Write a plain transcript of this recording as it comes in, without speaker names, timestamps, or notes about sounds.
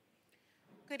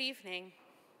Good evening.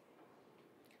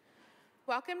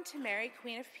 Welcome to Mary,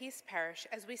 Queen of Peace Parish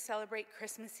as we celebrate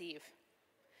Christmas Eve.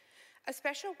 A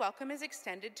special welcome is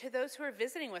extended to those who are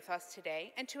visiting with us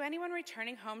today and to anyone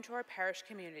returning home to our parish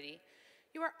community.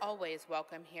 You are always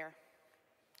welcome here.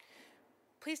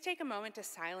 Please take a moment to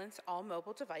silence all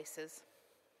mobile devices.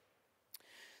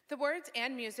 The words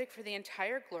and music for the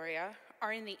entire Gloria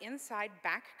are in the inside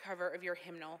back cover of your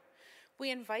hymnal.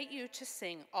 We invite you to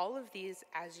sing all of these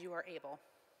as you are able.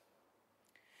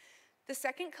 The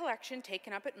second collection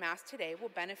taken up at Mass today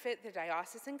will benefit the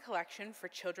Diocesan Collection for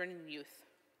Children and Youth.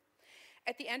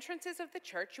 At the entrances of the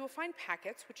church, you will find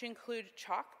packets which include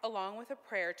chalk along with a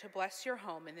prayer to bless your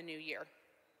home in the new year.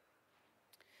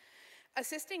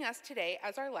 Assisting us today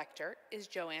as our lector is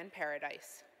Joanne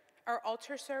Paradise. Our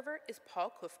altar server is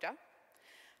Paul Kufta.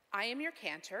 I am your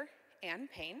cantor, Anne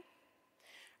Payne.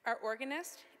 Our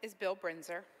organist is Bill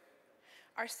Brinzer.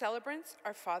 Our celebrants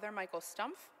are Father Michael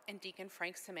Stumpf and Deacon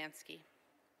Frank Szymanski.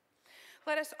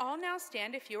 Let us all now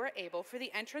stand, if you are able, for the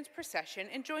entrance procession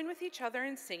and join with each other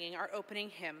in singing our opening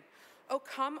hymn, O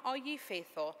Come All Ye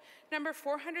Faithful, number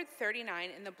 439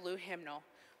 in the blue hymnal.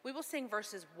 We will sing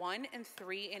verses 1 and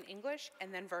 3 in English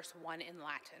and then verse 1 in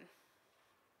Latin.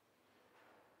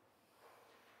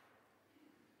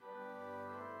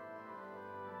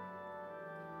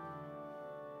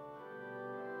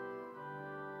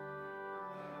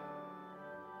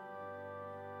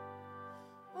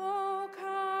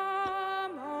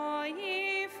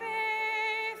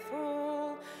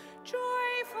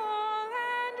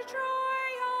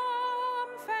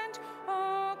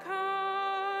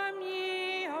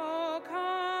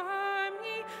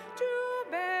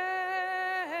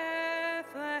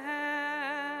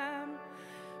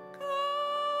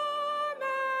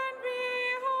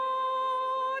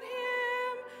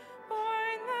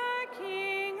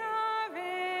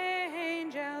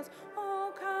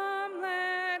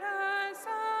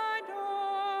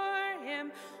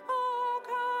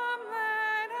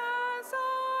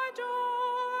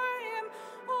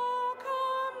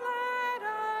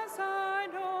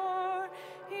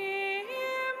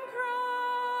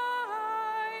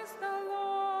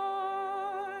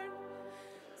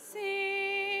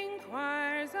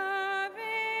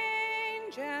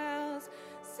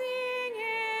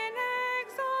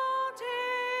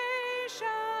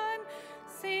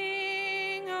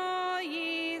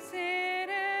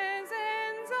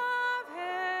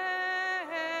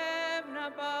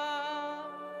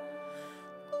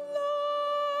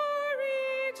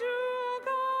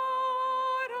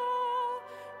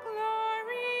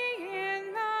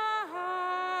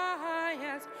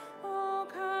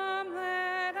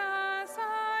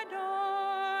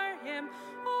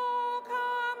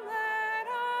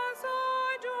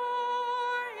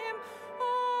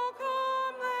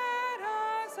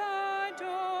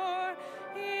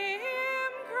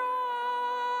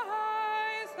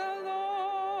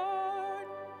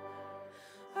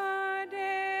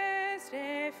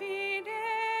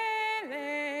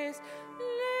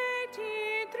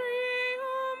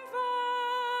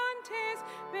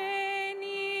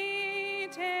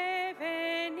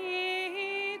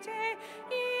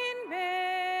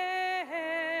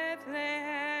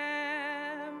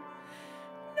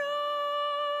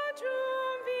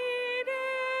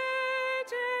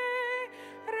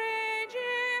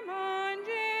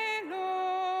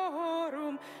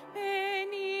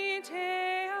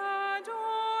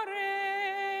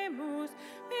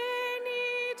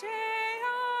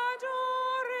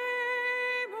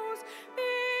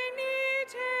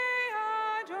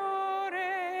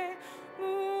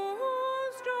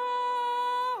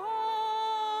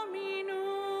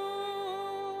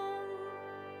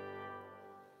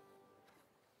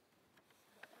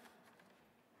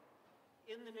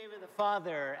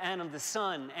 Father, and of the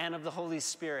Son, and of the Holy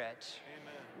Spirit.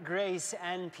 Amen. Grace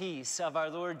and peace of our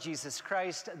Lord Jesus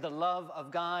Christ, the love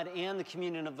of God, and the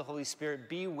communion of the Holy Spirit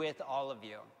be with all of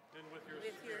you. And with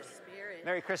your spirit.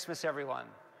 Merry Christmas, everyone.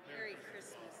 Merry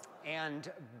Christmas.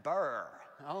 And burr.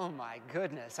 Oh my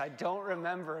goodness, I don't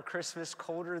remember a Christmas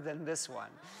colder than this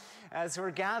one. As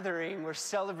we're gathering, we're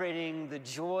celebrating the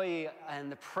joy and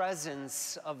the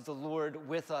presence of the Lord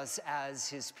with us as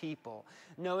his people,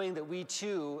 knowing that we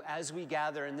too, as we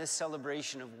gather in this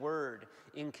celebration of Word,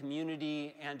 in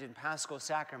community and in Paschal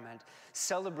Sacrament,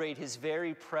 celebrate his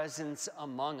very presence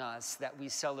among us that we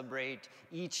celebrate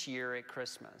each year at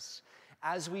Christmas.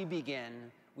 As we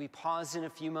begin, we pause in a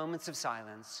few moments of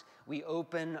silence. We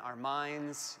open our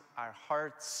minds, our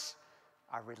hearts,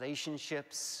 our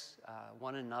relationships,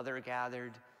 one another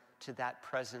gathered to that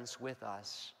presence with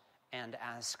us, and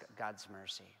ask God's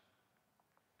mercy.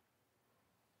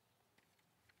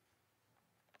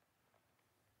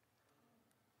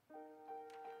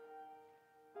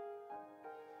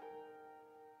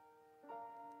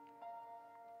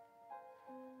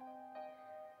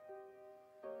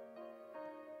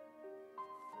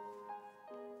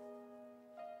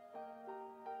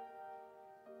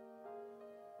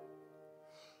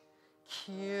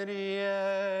 Kyrie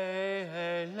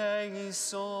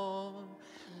eleison,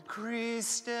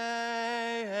 Christe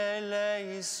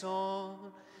eleison,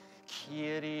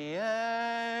 Kyrie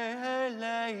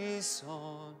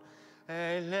eleison,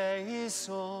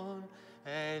 eleison,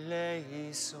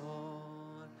 eleison,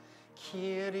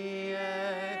 Kyrie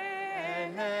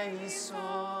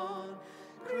eleison,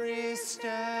 Christe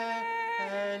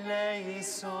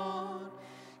eleison,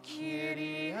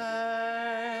 Kyrie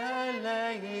eleison,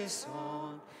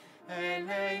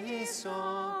 eleison,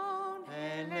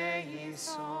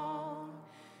 eleison.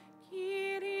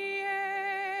 Kyrie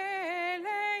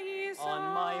eleison.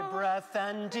 On my breath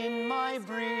and in my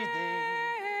breathing,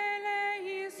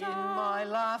 in my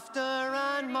laughter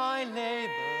and my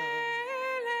labor,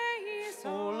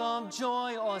 full of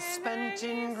joy or spent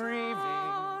in grieving,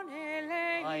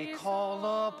 I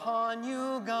call upon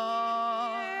you,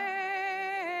 God.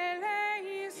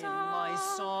 In my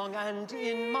song and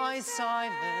in my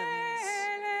silence,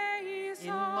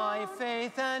 in my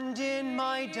faith and in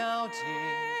my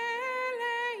doubting,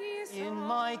 in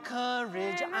my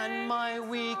courage and my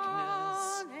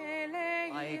weakness,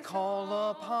 I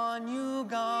call upon you,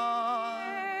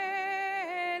 God.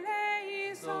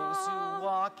 Those who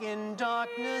walk in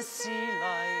darkness see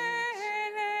light.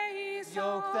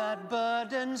 Yoke that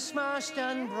burden smashed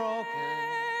and broken,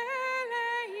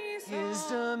 His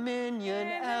dominion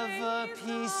ever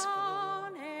peaceful.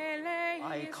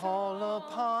 I call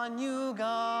upon you,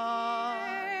 God.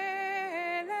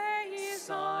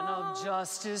 Son of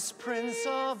justice, Prince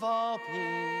of all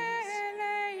peace,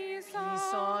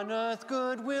 peace on earth,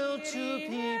 goodwill to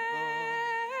people.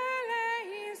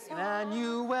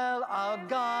 Emmanuel, our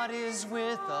God is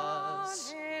with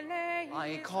us.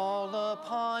 I call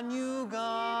upon you,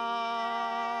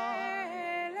 God.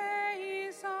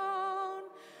 Eleison,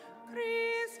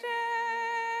 Christe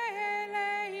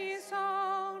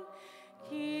eleison,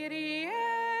 Kyrie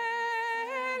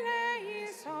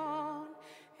eleison,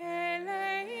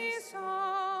 eleison,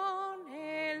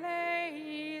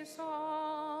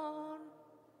 eleison.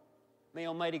 May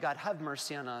Almighty God have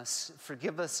mercy on us,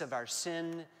 forgive us of our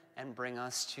sin, and bring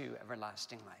us to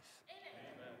everlasting life.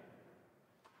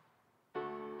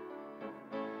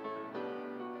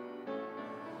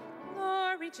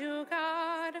 Glory to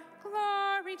God,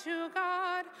 glory to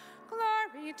God,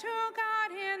 glory to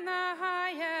God in the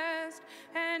highest,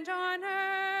 and on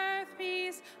earth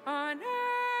peace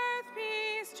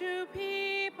to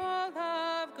people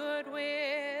of good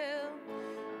will.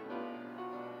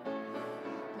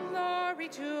 Glory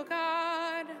to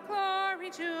God, glory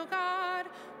to God,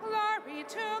 glory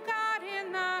to God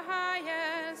in the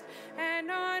highest, and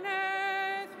on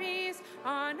earth peace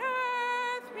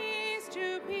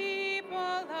to people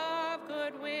of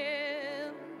good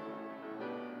will.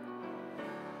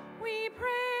 We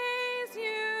praise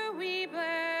you, we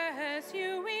bless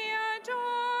you, we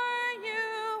adore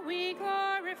you, we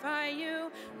glorify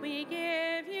you, we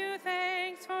give you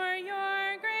thanks for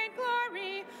your great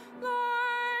glory,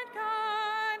 Lord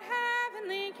God,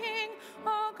 heavenly King,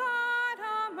 O God,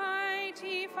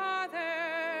 almighty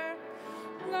Father.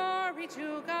 Glory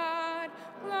to God,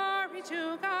 glory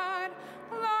to God,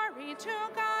 glory to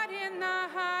God in the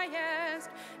highest,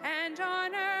 and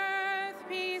on earth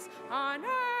peace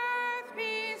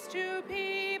to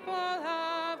people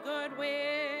of good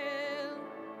will.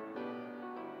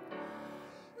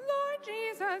 Lord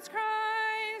Jesus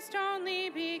Christ, only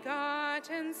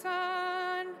begotten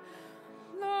Son,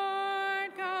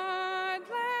 Lord God,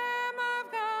 Lamb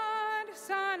of God,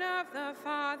 Son of the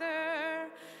Father,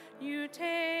 you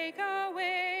take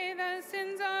away the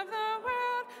sins of the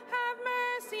world, have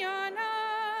mercy on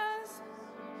us.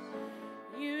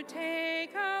 You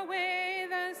take away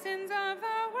the sins of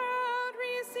the world,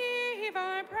 receive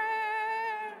our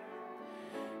prayer.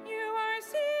 You are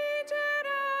seated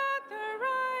at the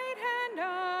right hand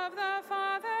of the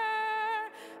Father,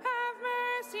 have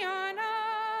mercy on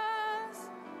us.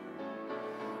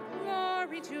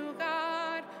 Glory to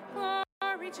God,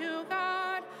 glory to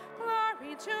God,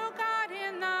 glory to God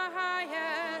in the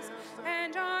highest,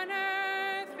 and on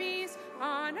earth peace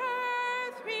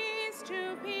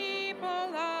to people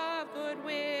of good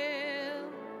will.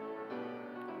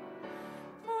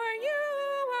 For you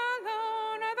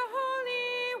alone are the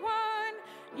Holy One,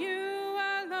 you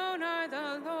alone are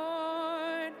the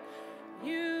Lord,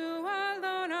 you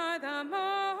alone are the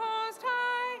Most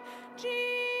High,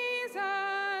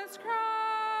 Jesus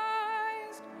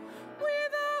Christ,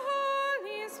 with the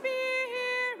Holy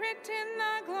Spirit in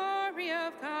the glory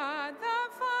of God the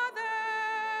Father.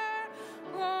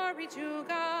 Glory to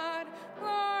God,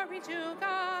 glory to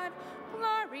God,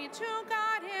 glory to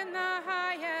God in the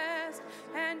highest,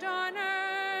 and on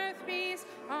earth peace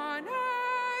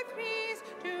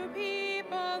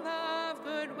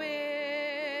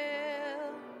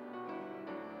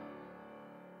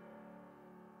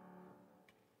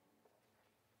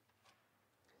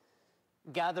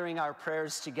Gathering our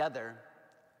prayers together,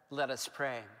 let us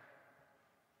pray.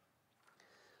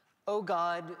 O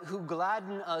God, who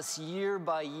gladden us year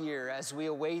by year as we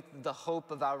await the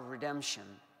hope of our redemption,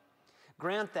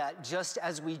 grant that just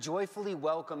as we joyfully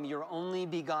welcome your only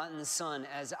begotten Son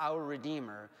as our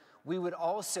Redeemer, we would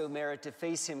also merit to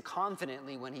face him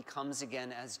confidently when he comes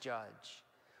again as judge.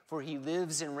 For he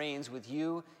lives and reigns with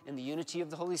you in the unity of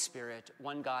the Holy Spirit,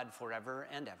 one God forever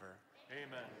and ever.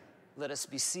 Amen. Let us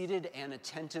be seated and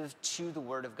attentive to the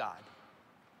word of God.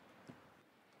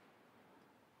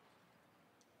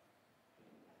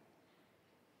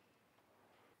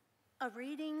 A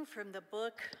reading from the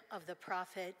book of the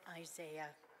prophet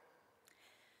Isaiah.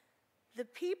 The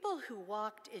people who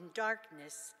walked in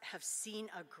darkness have seen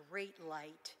a great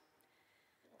light.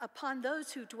 Upon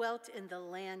those who dwelt in the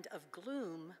land of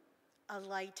gloom, a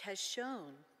light has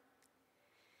shone.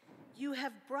 You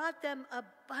have brought them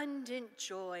abundant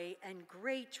joy and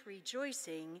great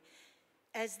rejoicing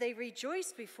as they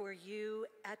rejoice before you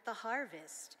at the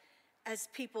harvest, as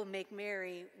people make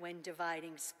merry when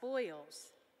dividing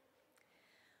spoils.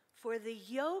 For the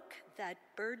yoke that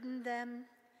burdened them,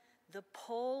 the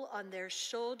pole on their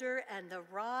shoulder, and the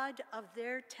rod of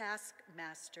their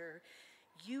taskmaster,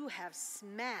 you have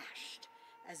smashed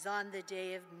as on the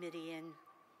day of Midian.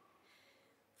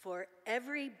 For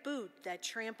every boot that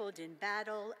trampled in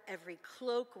battle, every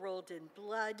cloak rolled in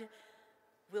blood,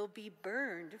 will be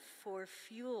burned for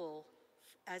fuel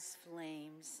as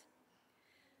flames.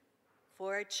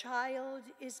 For a child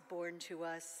is born to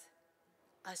us,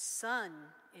 a son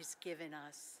is given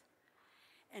us,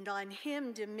 and on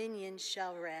him dominion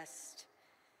shall rest.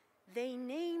 They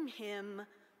name him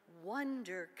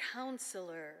Wonder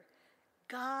Counselor,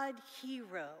 God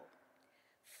Hero,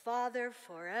 Father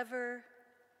forever,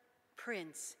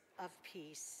 Prince of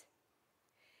Peace.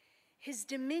 His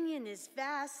dominion is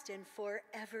vast and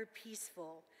forever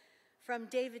peaceful, from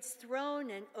David's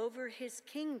throne and over his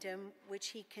kingdom, which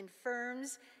he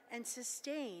confirms and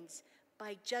sustains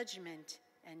by judgment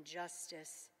and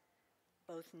justice,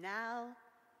 both now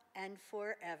and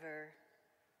forever.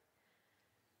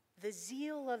 The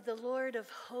zeal of the Lord of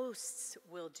hosts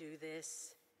will do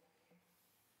this.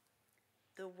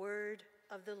 The word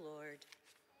of the Lord.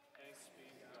 Thanks be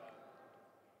to God.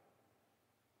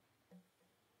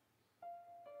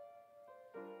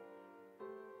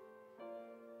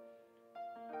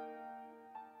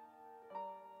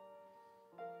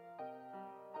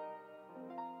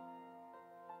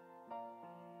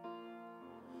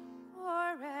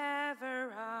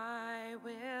 Forever I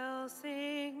will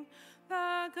sing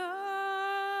the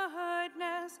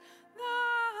goodness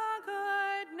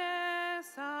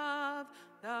of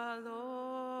the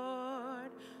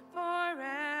Lord.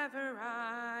 Forever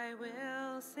I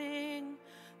will sing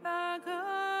the goodness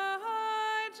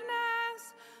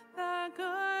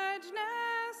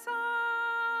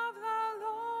of the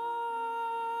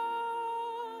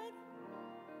Lord.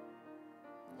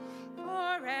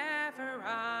 Forever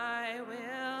I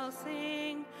will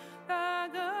sing the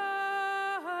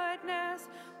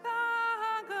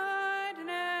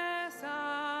goodness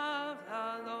of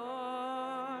the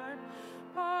Lord.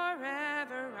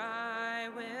 Forever I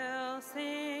will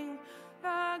sing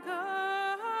the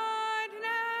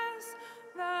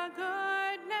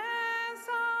goodness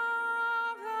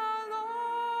of the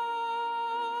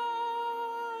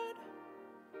Lord.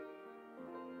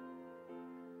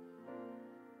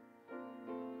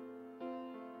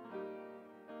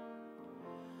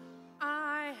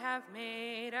 I have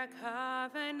made a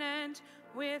covenant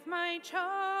with my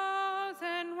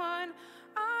chosen one.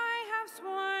 I have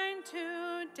sworn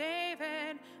to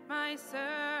David, my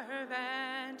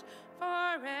servant.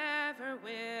 Forever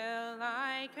will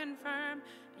I confirm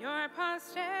your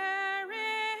posterity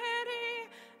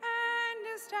and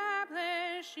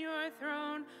establish your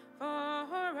throne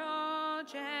for all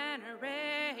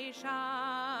generations.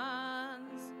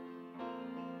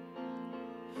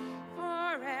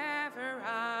 Forever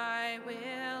I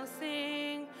will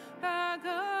sing the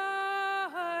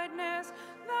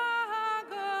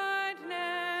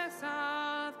goodness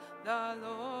of the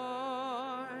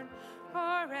Lord.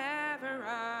 Forever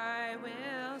I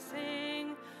will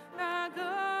sing the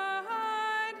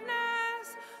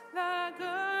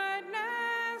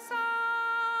goodness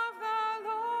of the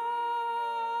Lord.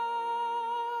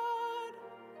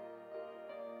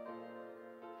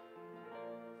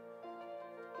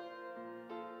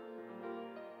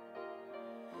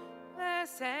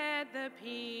 Blessed the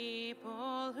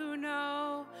people who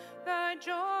know the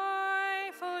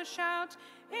joyful shout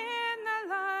in the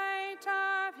light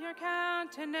of your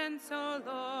countenance, O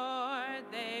Lord.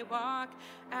 They walk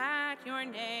at your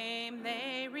name,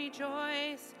 they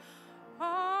rejoice.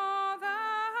 all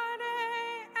the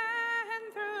day,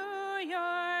 and through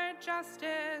your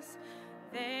justice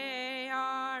they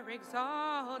are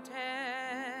exalted.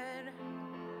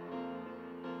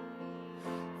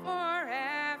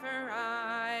 Forever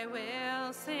I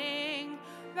will sing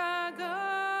the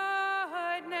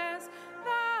goodness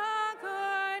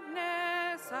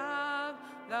of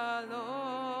the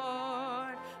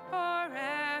Lord.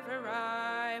 Forever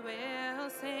I will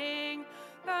sing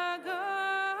the goodness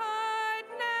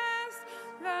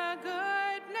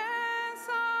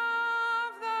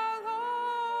of the Lord.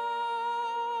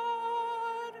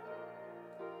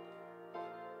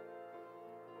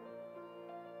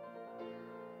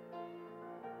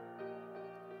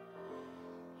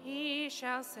 He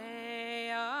shall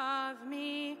say of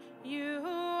me, you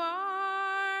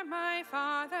are my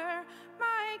Father,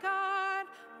 my God,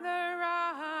 the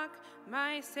rock,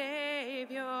 my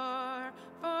Savior.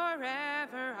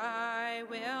 Forever I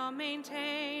will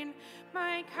maintain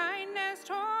my kindness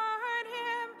toward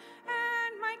him,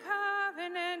 and my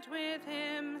covenant with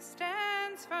him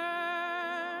stands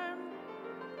firm.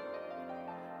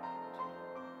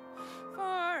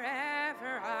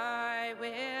 Forever I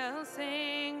will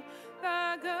sing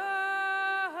the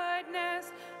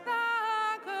goodness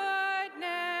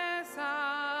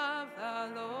of the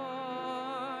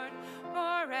Lord.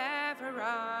 Forever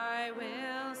I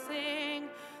will sing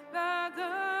the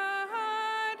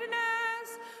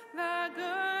goodness of the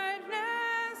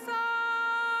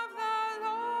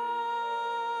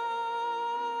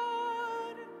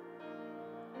Lord.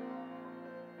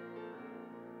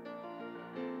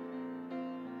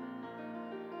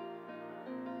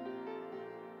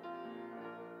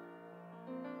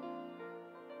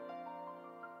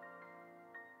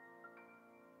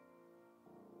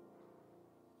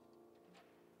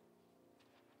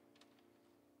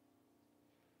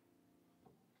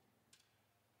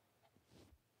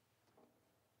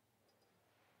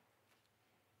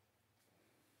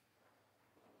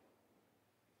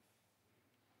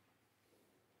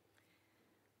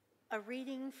 A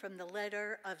reading from the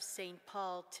letter of St.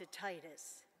 Paul to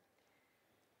Titus.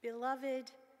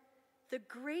 Beloved, the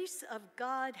grace of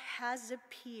God has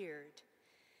appeared,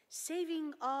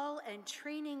 saving all and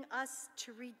training us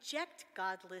to reject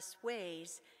godless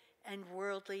ways and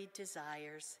worldly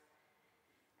desires,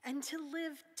 and to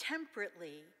live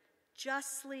temperately,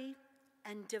 justly,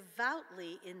 and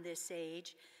devoutly in this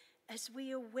age as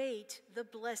we await the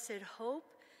blessed hope,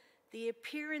 the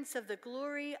appearance of the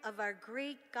glory of our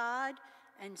great God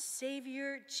and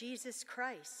Savior, Jesus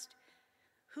Christ,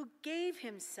 who gave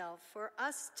himself for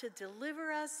us to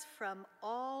deliver us from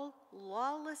all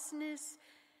lawlessness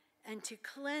and to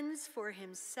cleanse for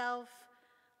himself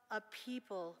a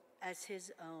people as his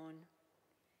own,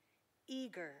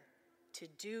 eager to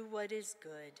do what is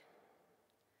good.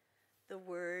 The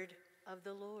word of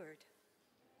the Lord.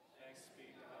 Thanks be to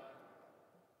God.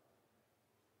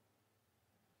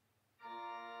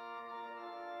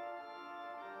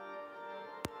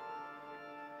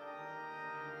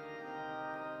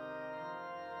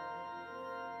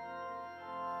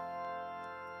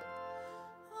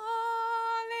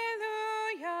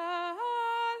 Alleluia,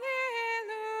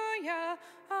 alleluia,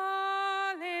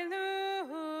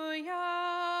 alleluia.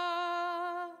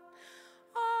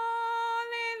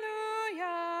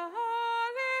 Alleluia,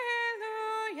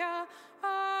 alleluia,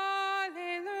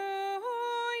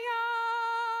 alleluia.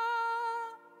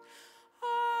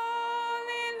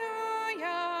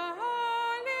 Alleluia,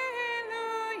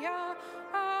 alleluia,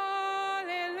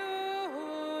 alleluia.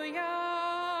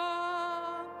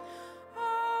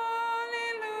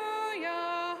 Alleluia,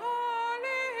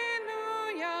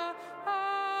 alleluia,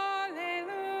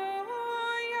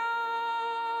 alleluia.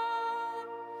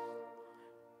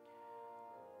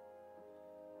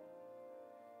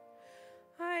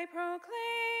 I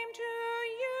proclaim to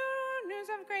you news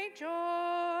of great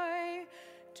joy.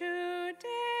 Today a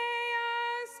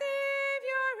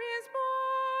Savior is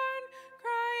born,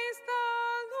 Christ the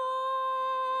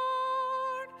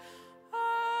Lord.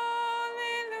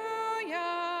 Alleluia,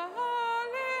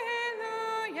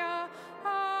 alleluia,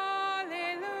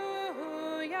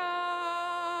 alleluia.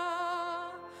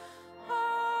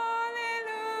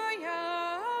 Alleluia,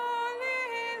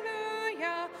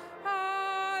 alleluia,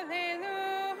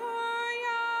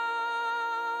 alleluia.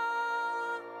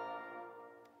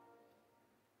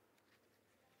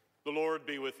 The Lord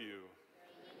be with you.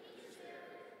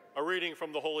 A reading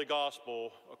from the Holy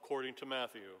Gospel according to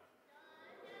Matthew.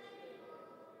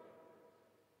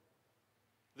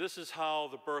 This is how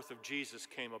the birth of Jesus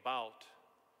came about.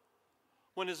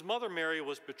 When his mother Mary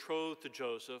was betrothed to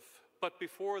Joseph, but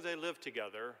before they lived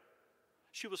together,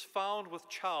 she was found with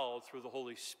child through the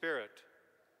Holy Spirit.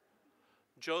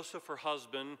 Joseph, her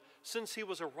husband, since he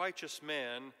was a righteous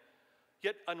man,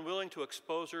 yet unwilling to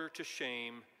expose her to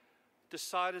shame,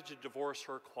 decided to divorce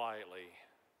her quietly.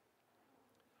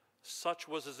 Such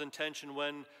was his intention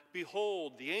when,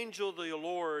 behold, the angel of the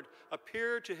Lord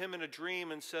appeared to him in a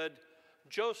dream and said,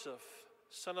 "Joseph,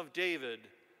 son of David,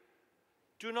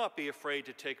 do not be afraid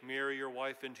to take Mary, your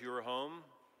wife, into your home,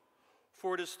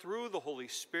 for it is through the Holy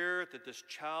Spirit that this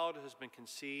child has been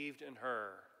conceived in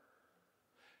her.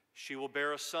 She will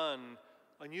bear a son,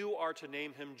 and you are to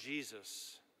name him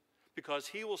Jesus, because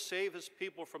he will save his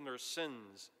people from their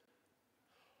sins."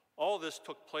 All this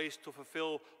took place to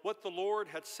fulfill what the Lord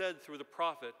had said through the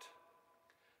prophet,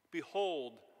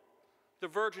 "Behold, the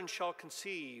virgin shall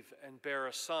conceive and bear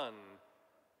a son,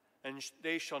 and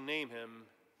they shall name him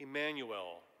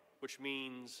Emmanuel," which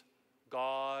means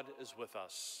God is with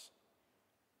us.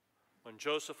 When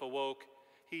Joseph awoke,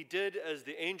 he did as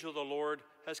the angel of the Lord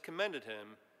has commanded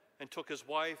him and took his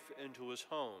wife into his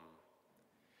home.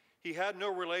 He had no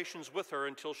relations with her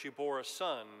until she bore a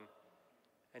son,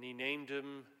 and he named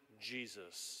him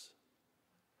Jesus.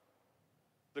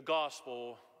 The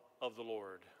Gospel of the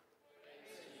Lord.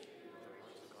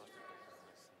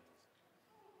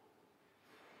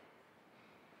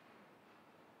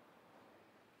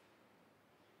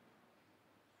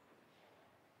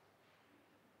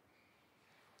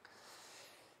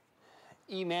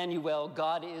 Emmanuel,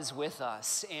 God is with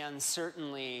us, and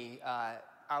certainly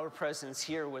our presence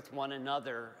here with one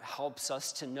another helps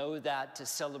us to know that, to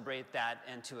celebrate that,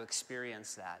 and to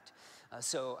experience that.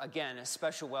 So again, a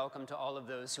special welcome to all of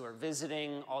those who are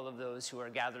visiting, all of those who are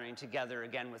gathering together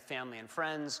again with family and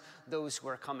friends, those who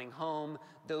are coming home,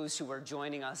 those who are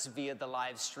joining us via the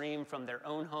live stream from their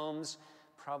own homes.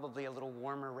 Probably a little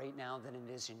warmer right now than it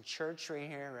is in church right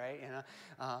here, right? You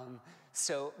know,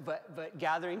 but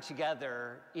gathering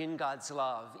together in God's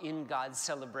love, in God's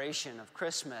celebration of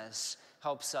Christmas,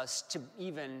 helps us to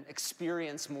even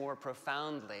experience more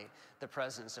profoundly the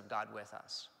presence of God with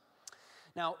us.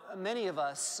 Now, many of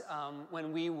us,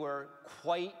 when we were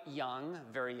quite young,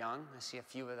 very young, I see a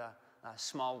few of the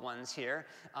small ones here,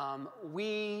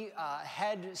 we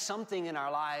had something in our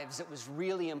lives that was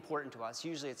really important to us.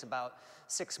 Usually it's about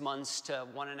 6 months to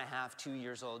 1.5, 2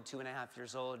 years old, 2.5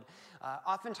 years old.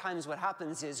 Oftentimes what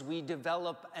happens is we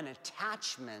develop an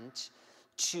attachment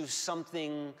to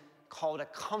something called a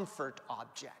comfort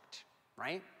object,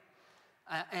 right?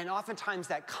 And oftentimes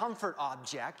that comfort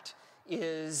object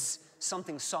is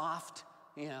something soft.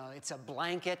 You know, it's a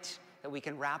blanket that we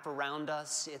can wrap around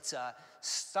us. It's a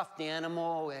stuffed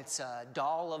animal. It's a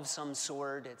doll of some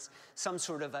sort. It's some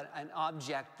sort of an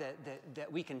object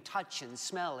that we can touch and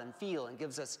smell and feel and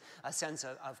gives us a sense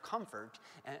of comfort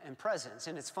and presence.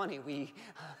 And it's funny,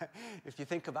 if you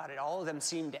think about it, all of them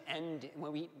seem to end,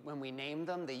 when we name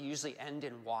them, they usually end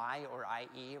in Y or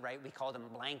IE, right? We call them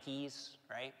blankies,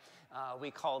 right?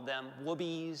 We call them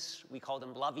whoobies, we call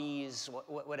them lovies,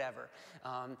 whatever.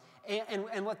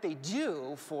 And what they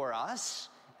do for us,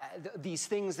 these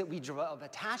things that we develop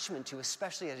attachment to,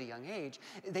 especially at a young age,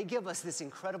 they give us this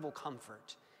incredible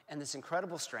comfort and this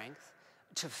incredible strength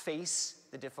to face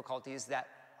the difficulties that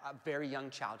a very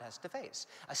young child has to face,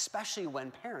 especially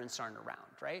when parents aren't around,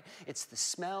 right? It's the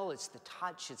smell, it's the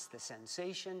touch, it's the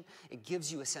sensation. It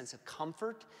gives you a sense of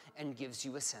comfort and gives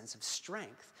you a sense of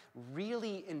strength.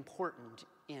 Really important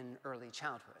in early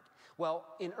childhood. Well,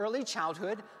 in early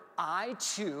childhood, I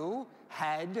too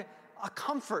had a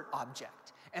comfort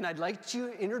object. And I'd like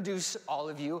to introduce all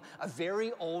of you a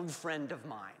very old friend of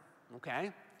mine,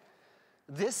 okay?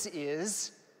 This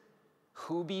is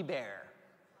Hoobie Bear.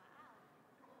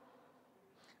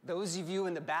 Those of you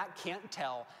in the back can't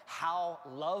tell how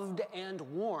loved and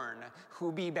worn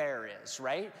Hoobie Bear is,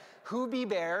 right? Hoobie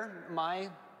Bear, my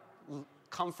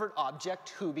comfort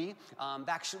object, Hoobie.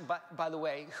 Actually, by the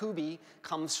way, Hoobie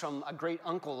comes from a great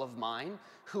uncle of mine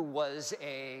who was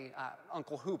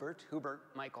Uncle Hubert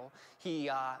Michael.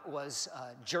 He was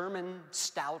a German,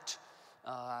 stout,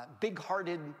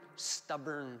 big-hearted,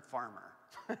 stubborn farmer.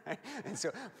 And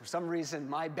so for some reason,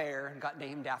 my bear got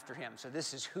named after him. So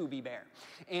this is Hoobie Bear.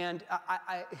 And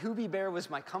Hoobie Bear was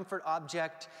my comfort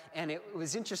object. And it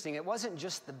was interesting. It wasn't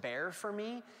just the bear for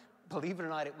me. Believe it or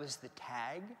not, it was the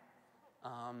tag.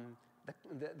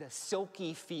 The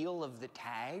silky feel of the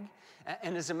tag.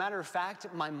 And as a matter of fact,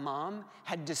 my mom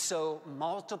had to sew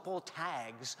multiple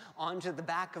tags onto the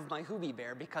back of my Hoobie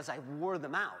Bear because I wore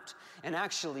them out. And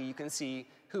actually, you can see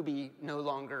Hoobie no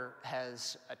longer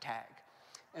has a tag.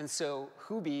 And so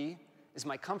Hoobie is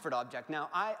my comfort object. Now,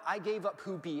 I gave up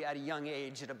Hoobie at a young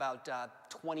age at about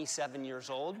 27 years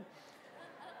old.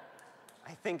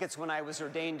 I think it's when I was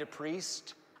ordained a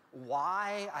priest.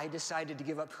 Why I decided to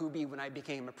give up Hubi when I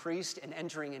became a priest and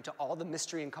entering into all the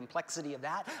mystery and complexity of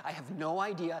that, I have no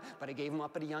idea, but I gave them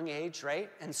up at a young age, right?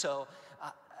 And so,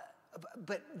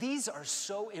 but these are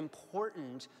so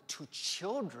important to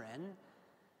children,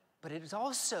 but it is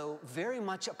also very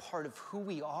much a part of who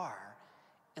we are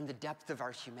and the depth of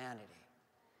our humanity.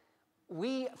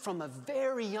 We, from a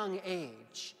very young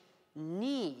age,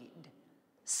 need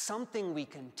something we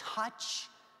can touch,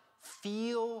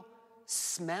 feel,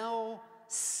 smell,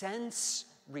 sense,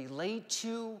 relate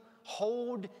to,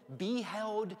 hold, be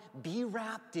held, be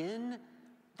wrapped in.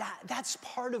 That's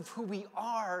part of who we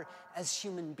are as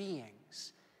human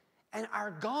beings. And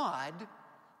our God,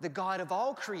 the God of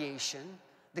all creation,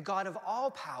 the God of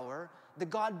all power, the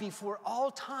God before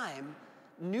all time,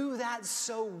 knew that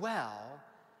so well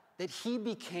that he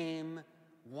became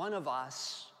one of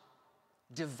us,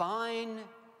 divine,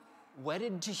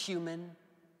 wedded to human.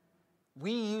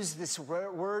 We use this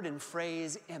word and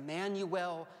phrase,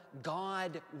 Emmanuel,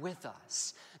 God with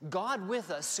us. God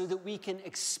with us so that we can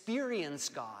experience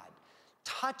God,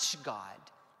 touch God,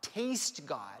 taste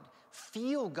God,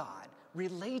 feel God,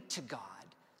 relate to God,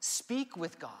 speak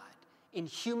with God in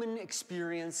human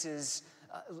experiences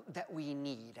that we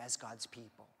need as God's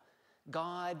people.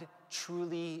 God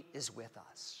truly is with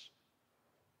us.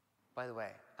 By the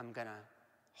way, I'm going to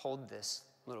hold this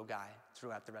little guy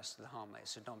throughout the rest of the homily,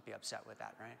 so don't be upset with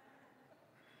that, right?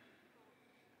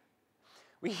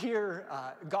 We hear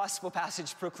a gospel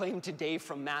passage proclaimed today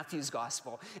from Matthew's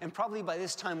gospel, and probably by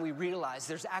this time we realize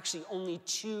there's actually only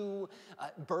two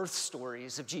birth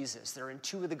stories of Jesus. They're in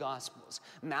two of the gospels,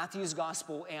 Matthew's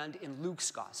gospel and in Luke's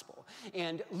gospel.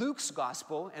 And Luke's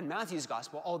gospel and Matthew's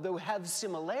gospel, although have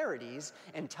similarities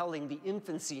in telling the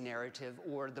infancy narrative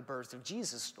or the birth of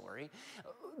Jesus story,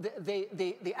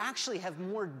 they actually have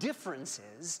more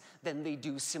differences than they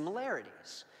do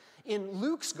similarities. In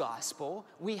Luke's gospel,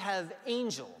 we have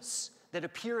angels that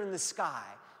appear in the sky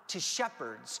to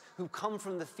shepherds who come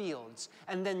from the fields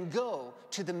and then go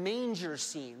to the manger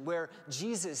scene where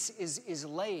Jesus is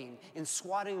laying in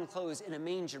swaddling clothes in a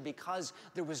manger because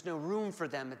there was no room for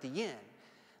them at the inn.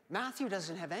 Matthew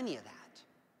doesn't have any of that.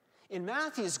 In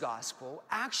Matthew's gospel,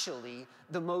 actually,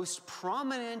 the most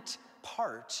prominent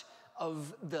part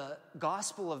of the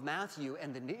Gospel of Matthew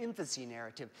and the infancy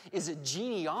narrative is a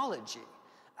genealogy,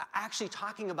 actually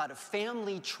talking about a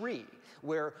family tree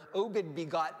where Obed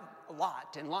begot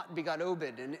Lot and Lot begot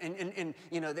Obed and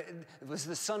you know, it was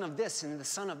the son of this and the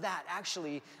son of that.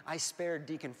 Actually, I spared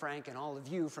Deacon Frank and all of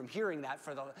you from hearing that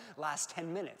for the last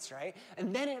 10 minutes, right?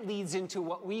 And then it leads into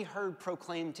what we heard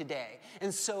proclaimed today.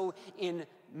 And so in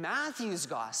Matthew's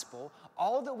gospel,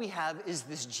 all that we have is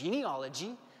this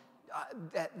genealogy,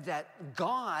 that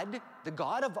God, the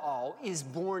God of all, is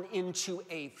born into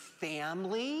a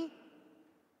family,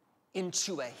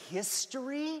 into a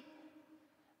history.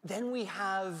 Then we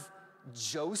have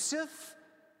Joseph,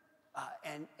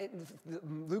 and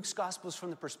Luke's gospel is from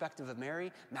the perspective of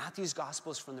Mary. Matthew's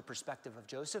gospel is from the perspective of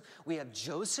Joseph. We have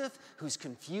Joseph, who's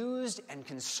confused and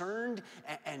concerned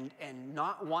and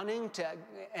not wanting to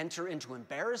enter into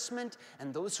embarrassment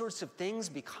and those sorts of things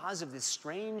because of this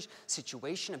strange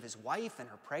situation of his wife and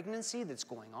her pregnancy that's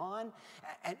going on.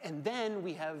 And then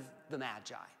we have the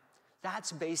Magi.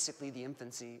 That's basically the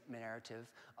infancy narrative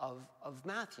of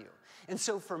Matthew. And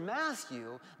so for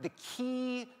Matthew, the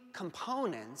key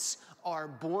components are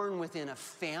born within a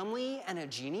family and a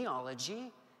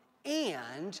genealogy,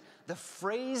 and the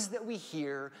phrase that we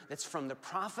hear that's from the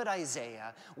prophet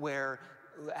Isaiah, where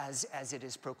as it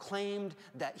is proclaimed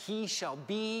that he shall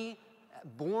be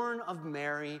born of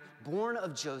Mary, born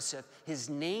of Joseph, his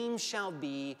name shall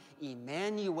be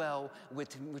Emmanuel,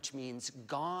 which means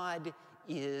God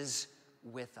is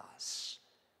with us.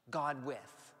 God with.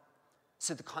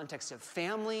 So the context of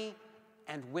family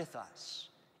and with us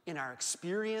in our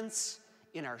experience,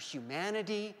 in our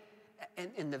humanity,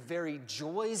 and in the very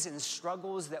joys and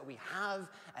struggles that we have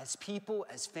as people,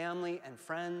 as family and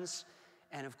friends.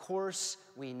 And of course,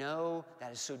 we know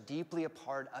that is so deeply a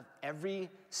part of every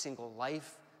single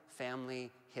life,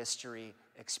 family, history,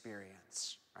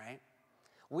 experience, right?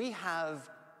 We have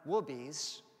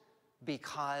whoobies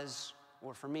because,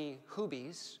 or for me,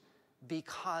 whobies,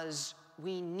 because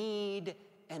we need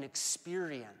an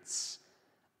experience,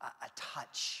 a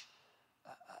touch,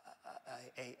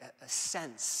 a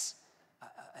sense,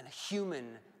 and a human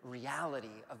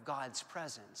reality of God's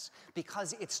presence,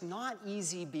 because it's not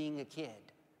easy being a kid.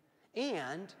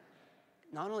 And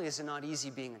not only is it not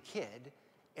easy being a kid,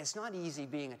 it's not easy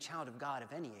being a child of God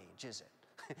of any age, is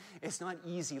it? It's not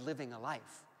easy living a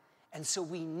life. And so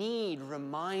we need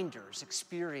reminders,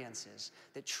 experiences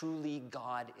that truly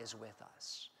God is with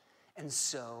us. And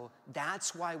so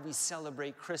that's why we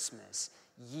celebrate Christmas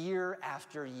year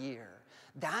after year.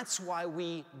 That's why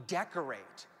we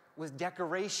decorate with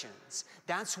decorations.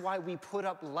 That's why we put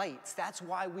up lights. That's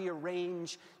why we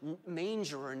arrange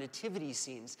manger or nativity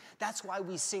scenes. That's why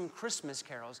we sing Christmas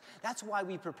carols. That's why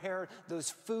we prepare those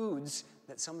foods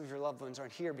that some of your loved ones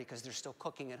aren't here because they're still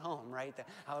cooking at home, right?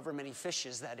 However many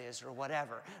fishes that is or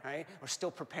whatever, right? We're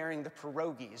still preparing the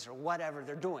pierogies or whatever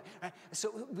they're doing, right?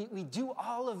 So we do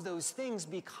all of those things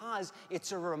because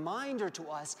it's a reminder to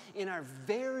us in our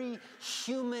very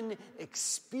human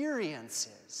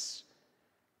experiences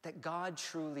that God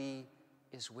truly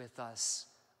is with us,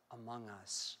 among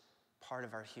us, part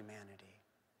of our humanity.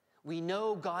 We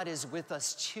know God is with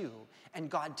us too, and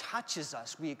God touches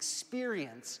us. We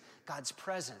experience God's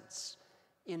presence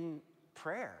in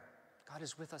prayer. God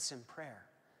is with us in prayer,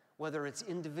 whether it's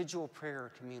individual prayer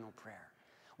or communal prayer.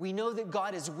 We know that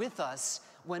God is with us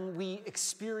when we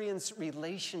experience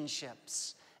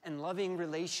relationships and loving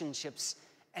relationships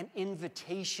and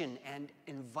invitation and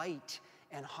invite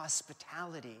and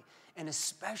hospitality, and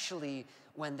especially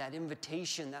when that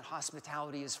invitation, that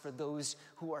hospitality is for those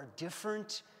who are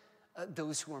different,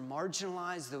 those who are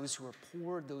marginalized, those who are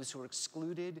poor, those who are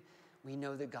excluded. We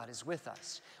know that God is with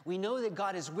us. We know that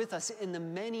God is with us in the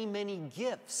many, many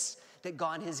gifts that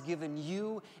God has given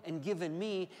you and given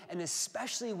me, and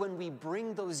especially when we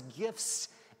bring those gifts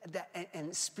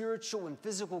and spiritual and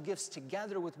physical gifts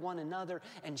together with one another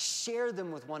and share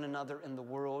them with one another in the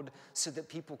world so that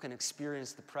people can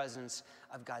experience the presence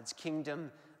of God's kingdom,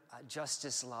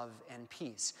 justice, love, and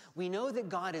peace. We know that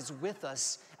God is with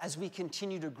us as we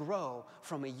continue to grow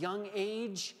from a young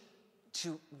age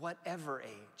to whatever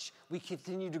age. We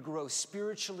continue to grow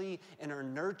spiritually and are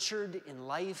nurtured in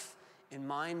life, in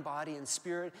mind, body, and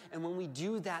spirit. And when we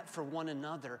do that for one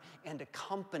another and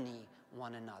accompany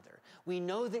one another, we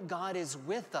know that God is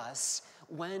with us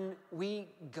when we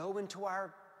go into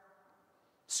our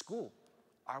school,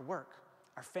 our work,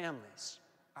 our families,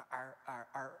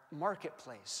 our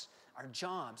marketplace, our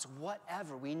jobs,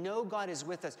 whatever. We know God is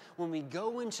with us when we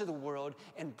go into the world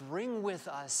and bring with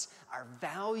us our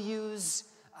values,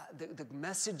 the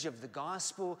message of the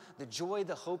gospel, the joy,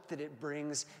 the hope that it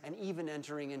brings, and even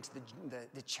entering into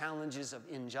the challenges of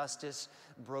injustice,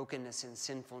 brokenness, and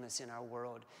sinfulness in our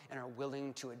world, and are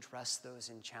willing to address those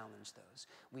and challenge those.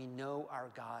 We know our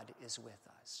God is with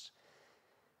us.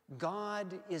 God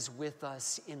is with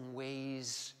us in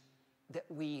ways that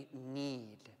we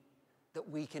need, that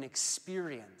we can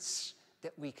experience,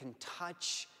 that we can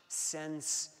touch,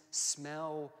 sense,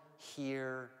 smell,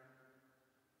 hear,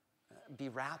 be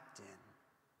wrapped in,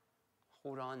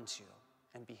 hold on to,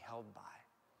 and be held by.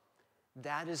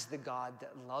 That is the God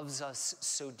that loves us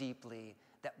so deeply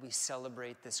that we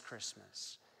celebrate this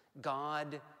Christmas.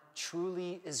 God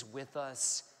truly is with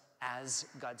us as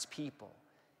God's people.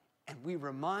 And we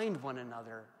remind one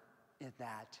another in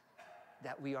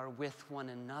that we are with one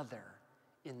another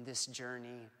in this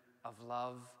journey of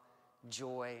love,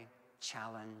 joy,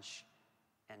 challenge,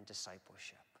 and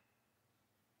discipleship.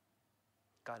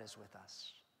 God is with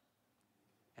us,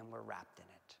 and we're wrapped in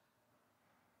it.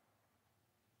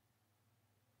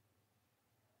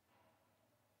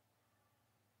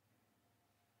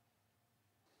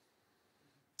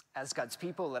 As God's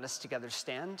people, let us together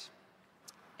stand,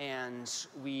 and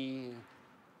we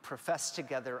profess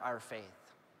together our faith.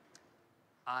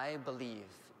 I believe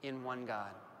in one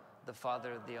God, the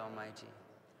Father, the Almighty,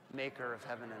 maker of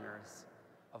heaven and earth,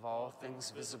 of all things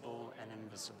visible and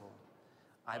invisible.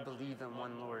 I believe in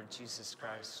one Lord Jesus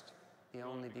Christ, the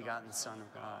only begotten Son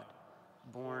of God,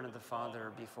 born of the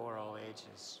Father before all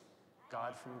ages,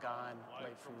 God from God,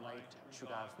 light from light, true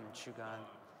God from true God,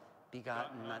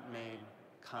 begotten, not made,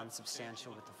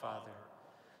 consubstantial with the Father.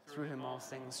 Through him all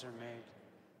things are made.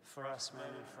 For us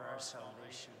men and for our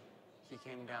salvation, he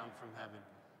came down from heaven,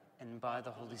 and by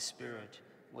the Holy Spirit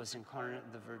was incarnate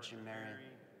of the Virgin Mary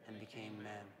and became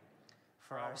man.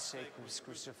 For our sake he was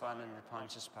crucified under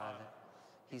Pontius Pilate.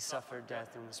 He suffered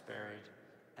death and was buried,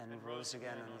 and rose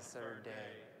again on the third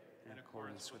day in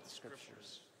accordance with the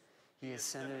Scriptures. He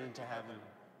ascended into heaven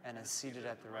and is seated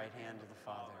at the right hand of the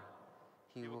Father.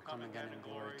 He will come again in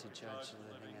glory to judge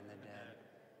the living and the dead,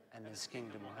 and his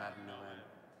kingdom will have no end.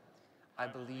 I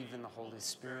believe in the Holy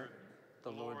Spirit,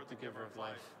 the Lord, the giver of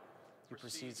life, who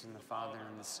proceeds from the Father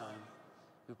and the Son,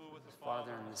 who with the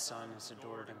Father and the Son is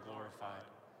adored and glorified,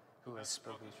 who has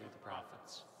spoken through the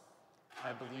prophets.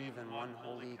 I believe in one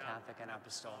holy Catholic and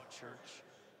Apostolic Church.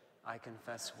 I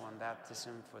confess one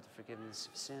baptism for the forgiveness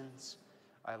of sins.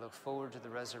 I look forward to the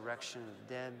resurrection of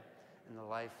the dead and the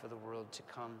life of the world to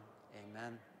come.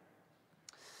 Amen.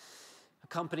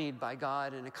 accompanied by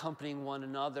God and accompanying one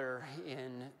another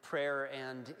in prayer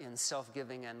and in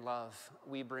self-giving and love,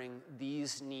 we bring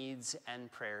these needs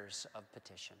and prayers of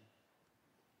petition.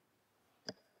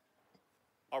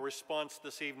 Our response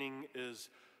this evening is,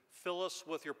 fill us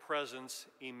with your presence,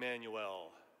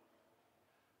 Emmanuel.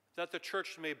 That the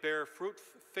church may bear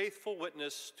faithful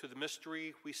witness to the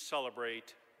mystery we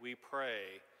celebrate, we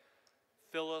pray.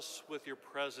 Fill us with your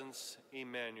presence,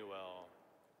 Emmanuel.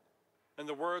 In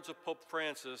the words of Pope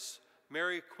Francis,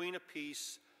 Mary, Queen of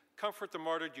Peace, comfort the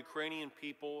martyred Ukrainian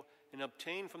people and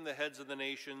obtain from the heads of the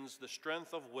nations the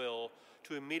strength of will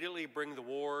to immediately bring the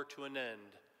war to an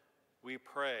end. We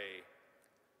pray.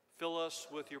 Fill us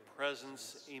with your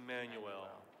presence, Emmanuel.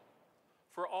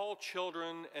 For all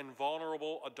children and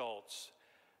vulnerable adults,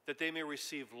 that they may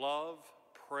receive love,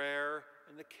 prayer,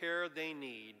 and the care they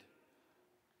need,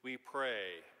 we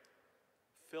pray.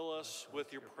 Fill us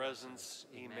with your presence,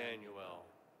 Emmanuel.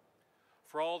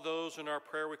 For all those in our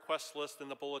prayer request list in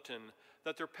the bulletin,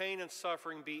 that their pain and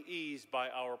suffering be eased by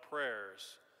our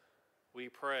prayers, we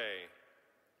pray.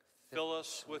 Fill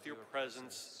us with your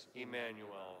presence,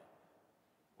 Emmanuel.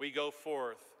 We go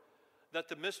forth, that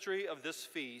the mystery of this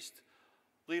feast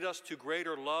lead us to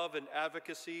greater love and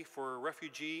advocacy for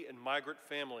refugee and migrant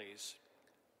families.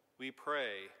 We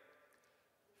pray.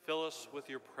 Fill us with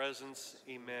your presence,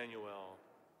 Emmanuel.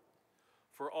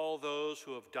 For all those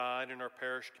who have died in our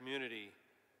parish community,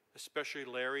 especially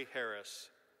Larry Harris,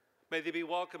 may they be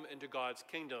welcomed into God's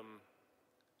kingdom.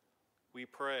 We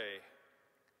pray.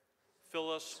 Fill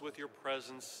us with your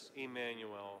presence,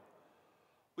 Emmanuel.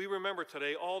 We remember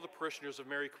today all the parishioners of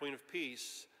Mary, Queen of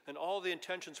Peace, and all the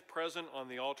intentions present on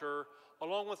the altar,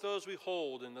 along with those we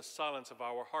hold in the silence of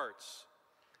our hearts.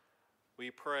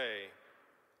 We pray.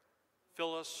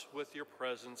 Fill us with your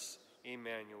presence,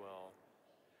 Emmanuel.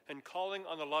 And calling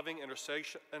on the loving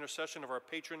intercession of our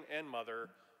patron and mother,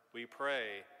 we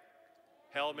pray.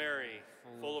 Hail Mary,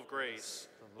 full of grace,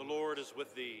 the Lord is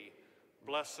with thee.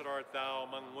 Blessed art thou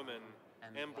among women,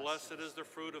 and blessed is the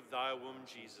fruit of thy womb,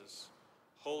 Jesus.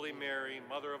 Holy Mary,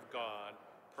 Mother of God,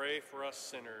 pray for us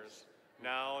sinners,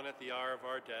 now and at the hour of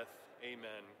our death.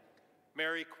 Amen.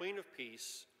 Mary, Queen of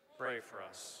Peace, pray for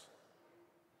us.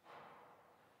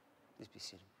 Please be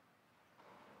seated.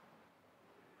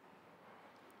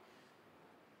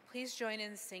 Please join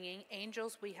in singing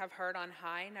Angels We Have Heard on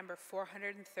High, number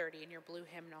 430 in your blue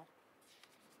hymnal.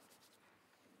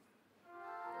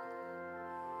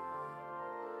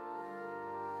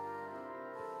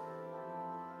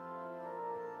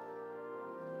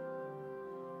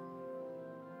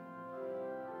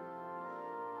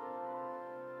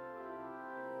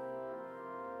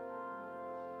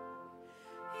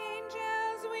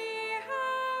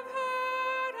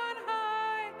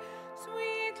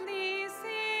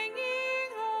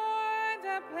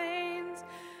 Plains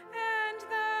and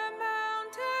the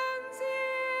mountains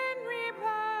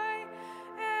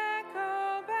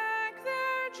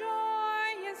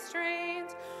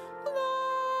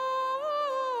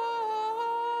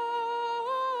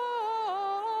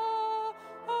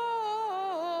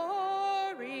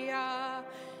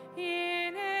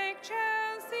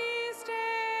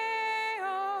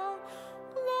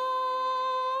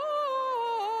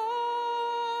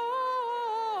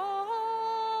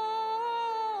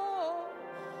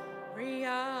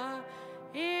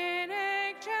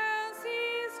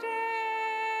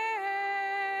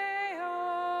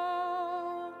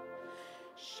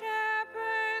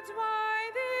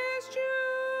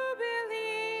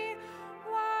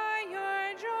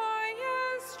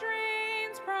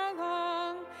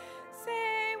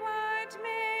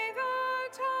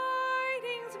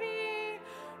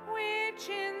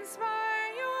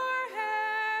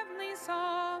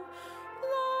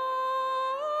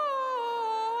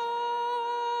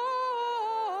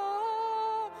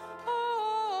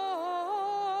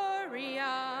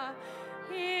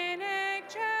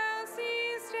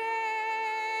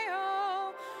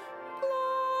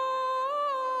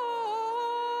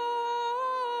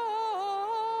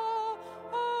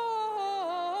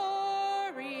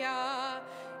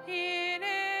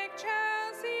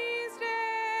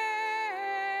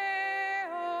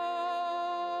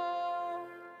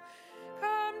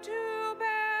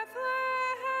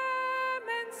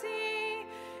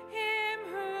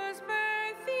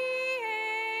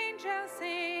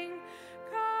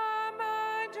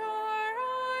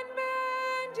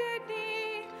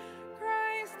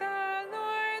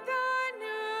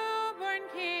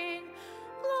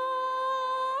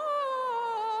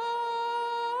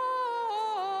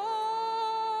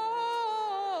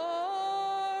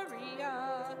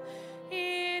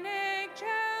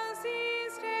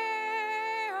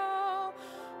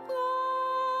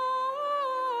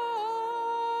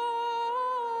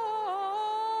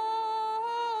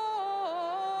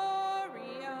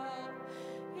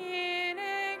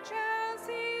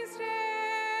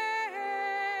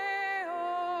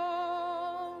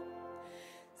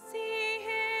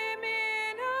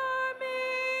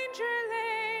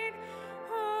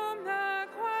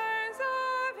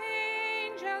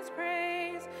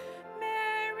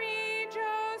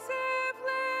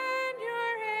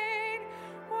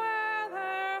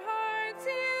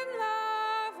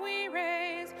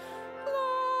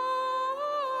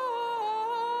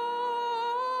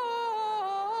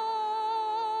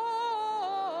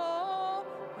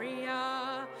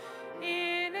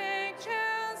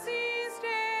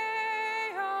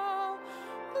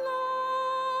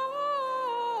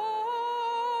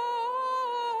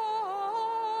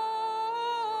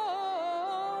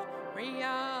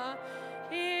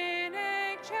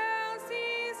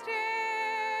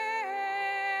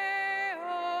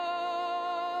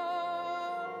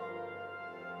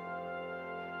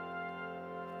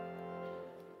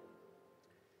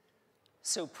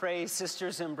So pray,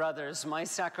 sisters and brothers, my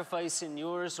sacrifice and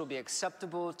yours will be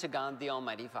acceptable to God the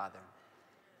Almighty Father.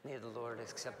 May the Lord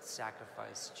accept the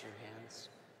sacrifice at your hands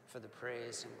for the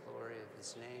praise and glory of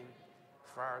his name,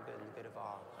 for our good and the good of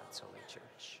all God's holy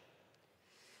church.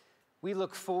 We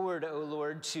look forward, O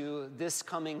Lord, to this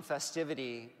coming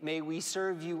festivity. May we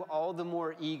serve you all the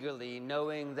more eagerly,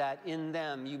 knowing that in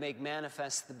them you make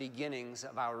manifest the beginnings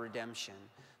of our redemption,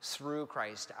 through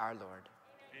Christ our Lord.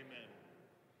 Amen.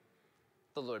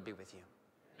 The Lord be with you.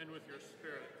 And with your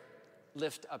spirit.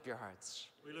 Lift up your hearts.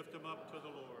 We lift them up to the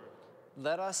Lord.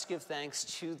 Let us give thanks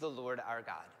to the Lord our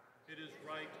God. It is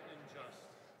right and just.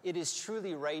 It is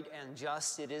truly right and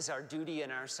just. It is our duty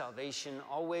and our salvation,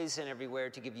 always and everywhere,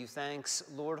 to give you thanks,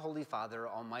 Lord, Holy Father,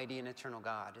 Almighty and eternal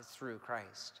God, through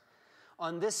Christ.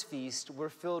 On this feast, we're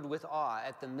filled with awe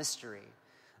at the mystery.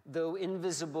 Though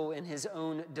invisible in his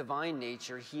own divine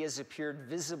nature, he has appeared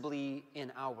visibly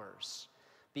in ours.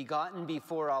 Begotten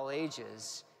before all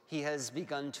ages, he has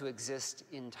begun to exist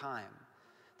in time.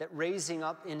 That raising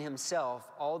up in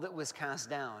himself all that was cast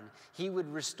down, he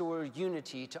would restore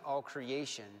unity to all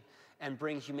creation and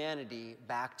bring humanity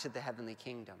back to the heavenly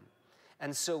kingdom.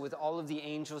 And so with all of the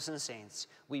angels and saints,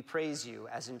 we praise you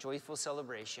as in joyful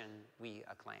celebration we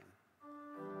acclaim.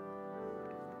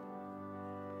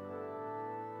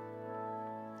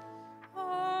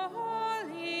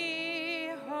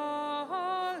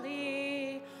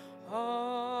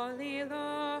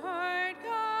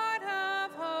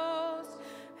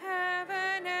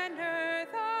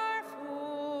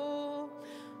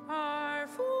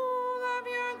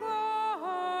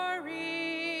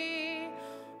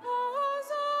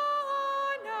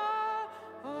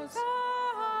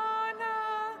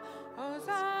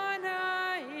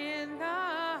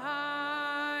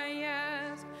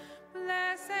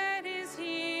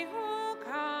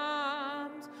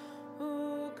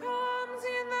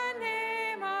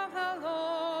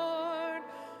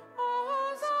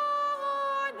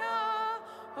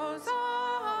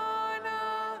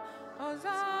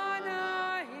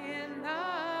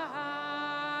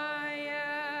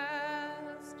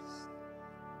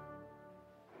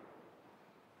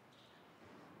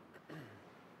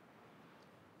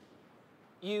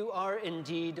 You are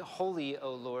indeed holy,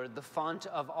 O Lord, the font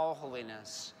of all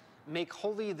holiness. Make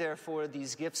holy, therefore,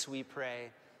 these gifts, we pray,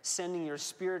 sending your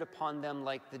Spirit upon them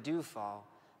like the dewfall,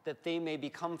 that they may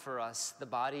become for us the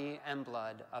body and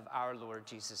blood of our Lord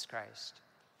Jesus Christ.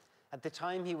 At the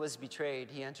time he was betrayed,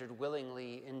 he entered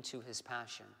willingly into his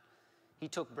passion. He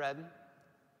took bread,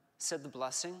 said the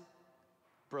blessing,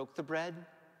 broke the bread,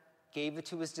 gave it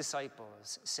to his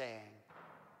disciples, saying,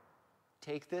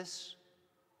 "Take this,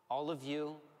 all of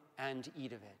you, and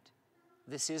eat of it.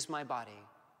 This is my body,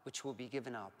 which will be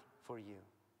given up for you."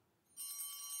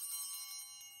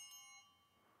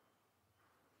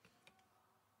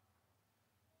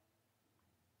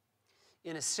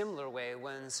 In a similar way,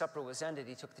 when supper was ended,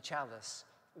 he took the chalice,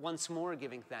 once more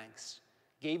giving thanks,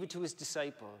 gave it to his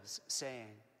disciples,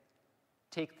 saying,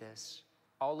 "Take this,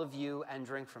 all of you, and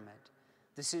drink from it.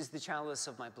 This is the chalice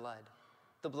of my blood,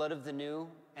 the blood of the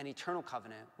new and eternal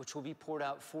covenant, which will be poured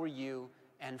out for you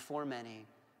and for many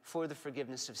for the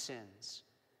forgiveness of sins.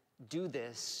 Do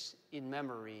this in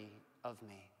memory of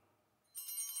me."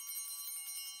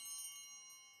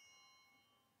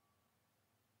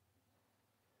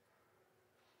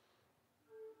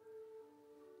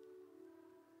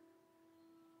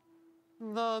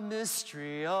 The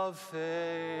mystery of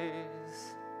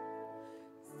faith.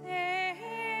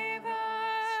 Save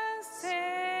us,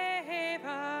 save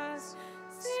us,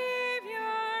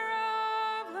 Savior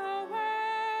of the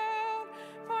world,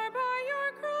 for by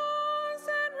your cross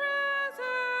and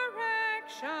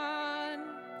resurrection,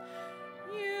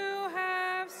 you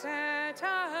have set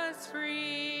us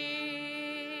free.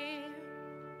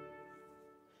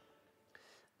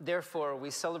 Therefore,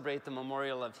 we celebrate the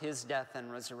memorial of his death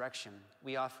and resurrection.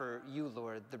 We offer you,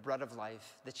 Lord, the bread of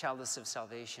life, the chalice of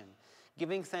salvation,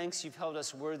 giving thanks you've held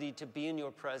us worthy to be in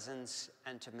your presence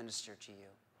and to minister to you.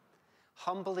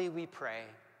 Humbly we pray,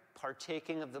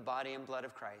 partaking of the body and blood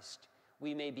of Christ,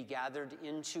 we may be gathered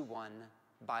into one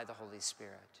by the Holy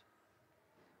Spirit.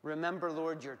 Remember,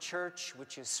 Lord, your church,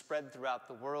 which is spread throughout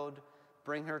the world.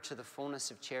 Bring her to the fullness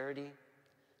of charity,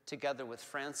 together with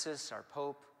Francis, our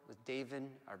Pope, with David,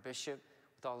 our bishop,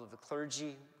 with all of the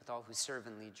clergy, with all who serve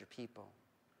and lead your people.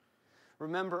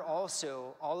 Remember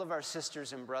also all of our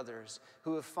sisters and brothers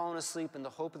who have fallen asleep in the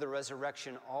hope of the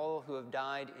resurrection, all who have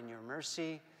died in your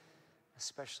mercy,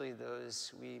 especially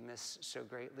those we miss so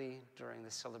greatly during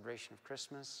the celebration of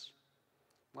Christmas.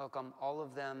 Welcome all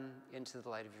of them into the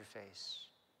light of your face.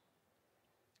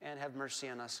 And have mercy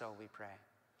on us all, we pray,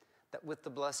 that with the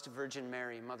Blessed Virgin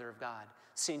Mary, Mother of God,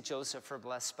 Saint Joseph, her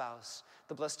blessed spouse,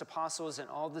 the blessed apostles, and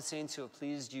all the saints who have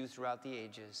pleased you throughout the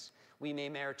ages, we may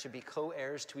merit to be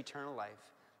co-heirs to eternal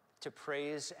life, to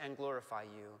praise and glorify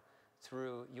you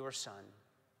through your Son,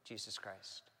 Jesus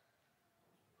Christ.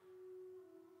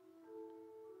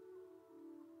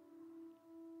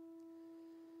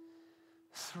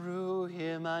 Through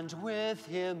him and with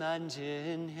him and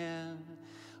in him,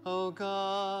 O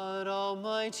God,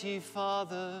 Almighty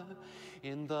Father,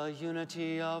 in the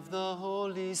unity of the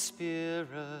Holy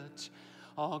Spirit,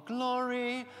 all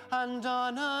glory and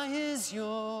honor is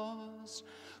yours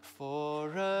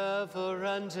forever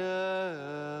and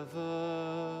ever.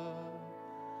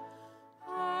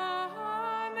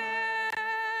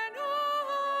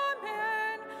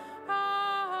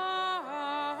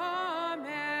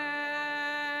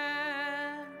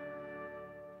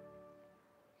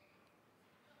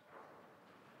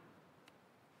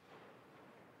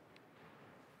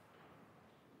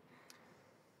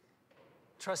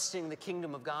 Trusting the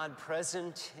kingdom of God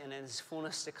present and in its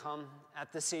fullness to come,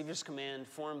 at the Savior's command,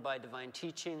 formed by divine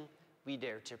teaching, we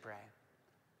dare to pray.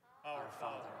 Our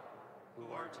Father, who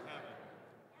art in heaven,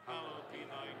 hallowed be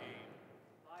thy name.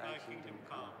 Thy kingdom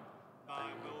come, thy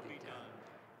will be done,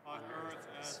 on earth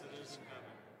as it is in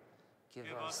heaven. Give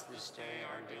us this day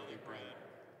our daily bread,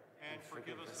 and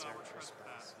forgive us our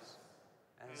trespasses,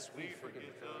 as we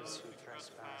forgive those who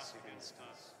trespass against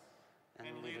us.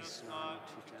 And lead us not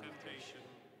into temptation,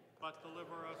 but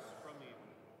deliver us from evil.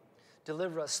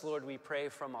 Deliver us, Lord, we pray,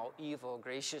 from all evil.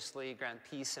 Graciously grant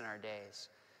peace in our days,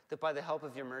 that by the help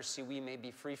of your mercy we may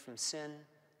be free from sin,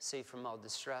 safe from all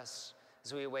distress,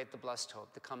 as we await the blessed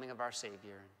hope, the coming of our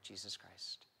Savior, Jesus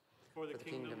Christ. For the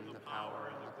kingdom, the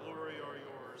power, and the glory are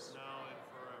yours, now and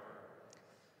forever.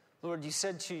 Lord, you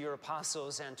said to your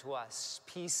apostles and to us,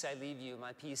 peace I leave you,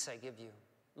 my peace I give you.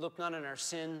 Look not on our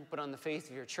sin, but on the faith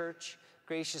of your church.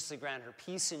 Graciously grant her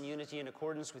peace and unity in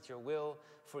accordance with your will,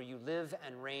 for you live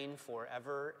and reign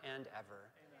forever and ever.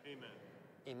 Amen.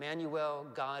 Emmanuel,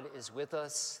 God is with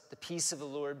us. The peace of the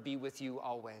Lord be with you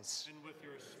always. And with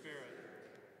your spirit.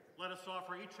 Let us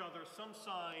offer each other some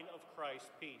sign of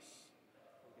Christ's peace.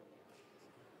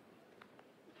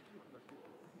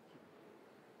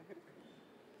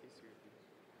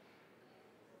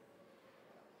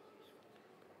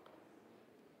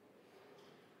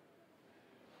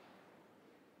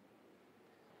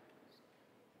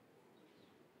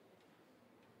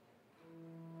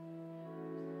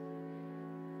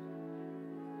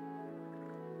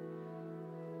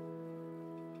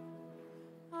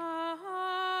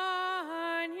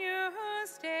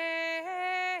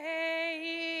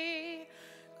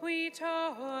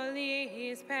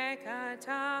 Tollis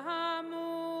peccata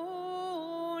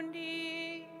mundi,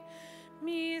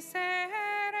 miserere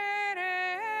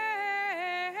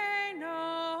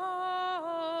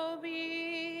nobis.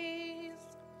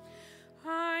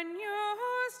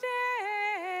 Agnus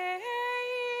Dei,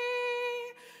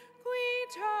 qui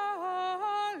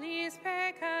tollis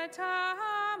peccata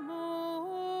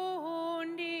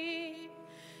mundi,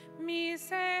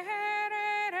 miserere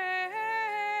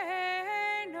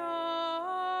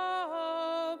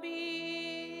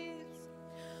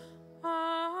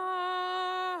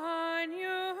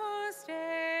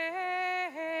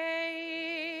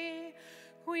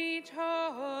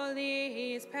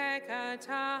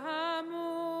peccata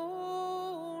mundi,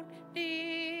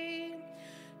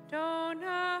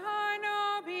 dona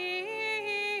nobis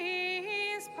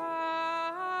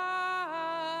pacem.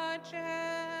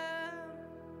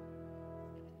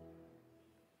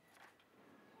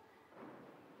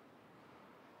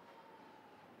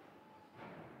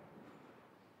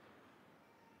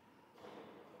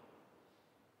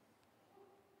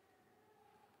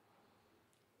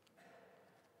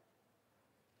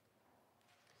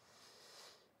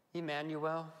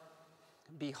 Emmanuel,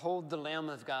 behold the Lamb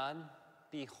of God.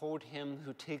 Behold him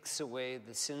who takes away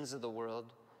the sins of the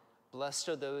world. Blessed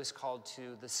are those called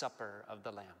to the supper of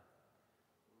the Lamb.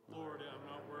 Lord, I am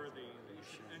not worthy that you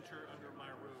should enter under my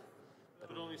roof,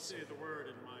 but only say the word,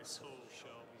 and my soul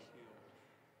shall be healed.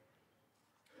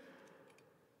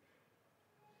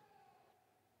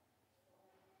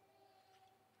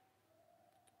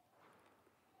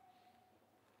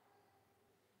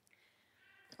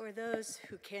 For those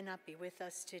who cannot be with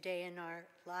us today in our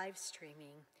live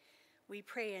streaming, we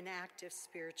pray an act of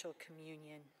spiritual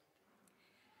communion.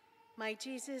 My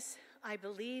Jesus, I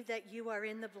believe that you are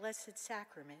in the Blessed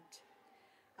Sacrament.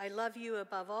 I love you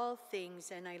above all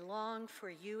things, and I long for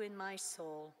you in my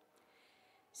soul.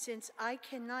 Since I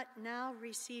cannot now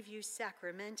receive you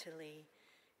sacramentally,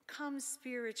 come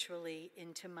spiritually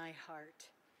into my heart.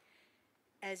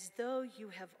 As though you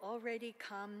have already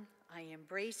come, I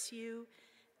embrace you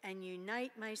and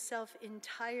unite myself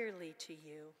entirely to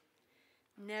you.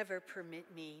 Never permit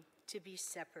me to be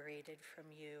separated from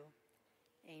you.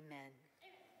 Amen.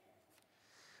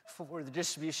 For the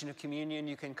distribution of communion,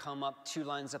 you can come up 2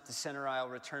 lines up the center aisle,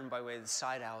 return by way of the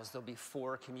side aisles. There'll be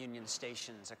 4 communion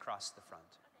stations across the front.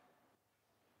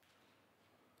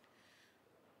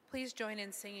 Please join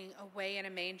in singing Away in a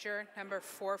Manger, number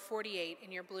 448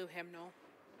 in your blue hymnal.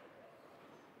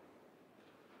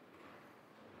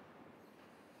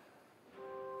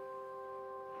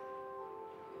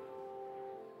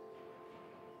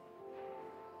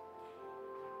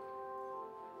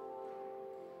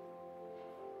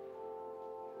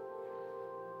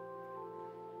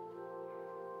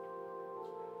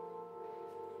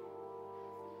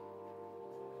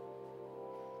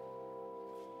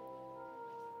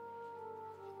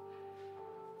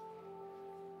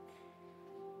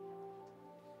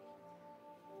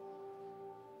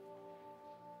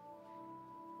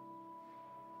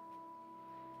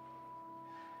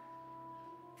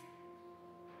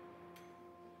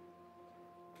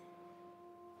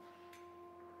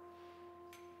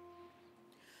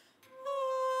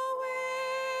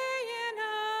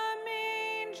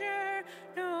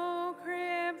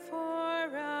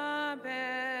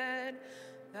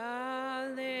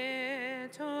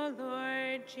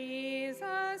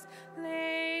 Jesus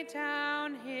laid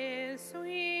down his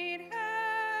sweet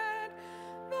head.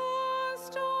 The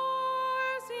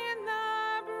stars in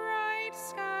the bright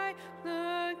sky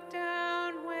looked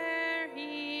down where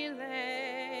he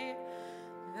lay.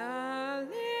 The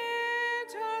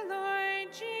little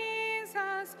Lord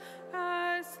Jesus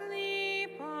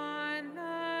asleep on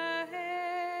the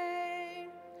hay.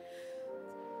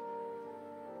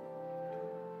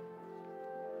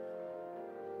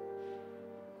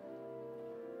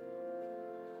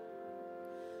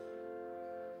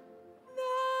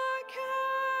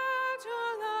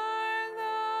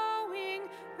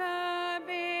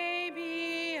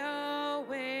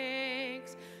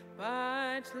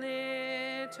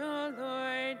 Little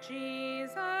Lord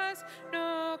Jesus,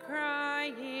 no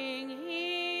crying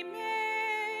he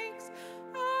makes.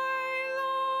 I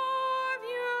love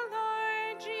you,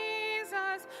 Lord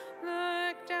Jesus.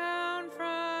 Look down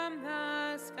from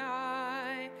the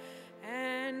sky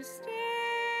and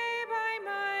stay by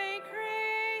my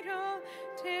cradle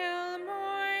till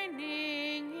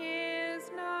morning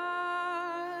is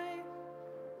nigh.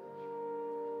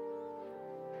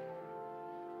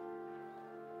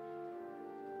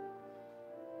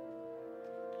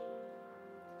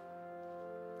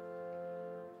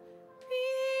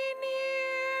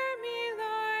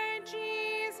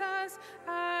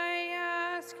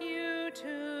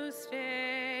 To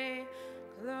stay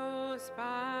close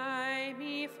by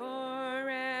me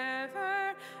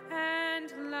forever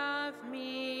and love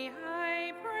me,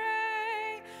 I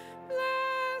pray.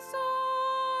 Bless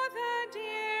all the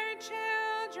dear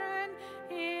children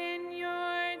in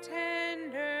your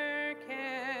tender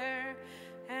care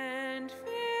and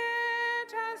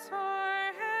fit us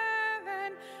for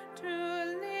heaven to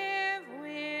live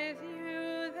with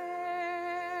you there.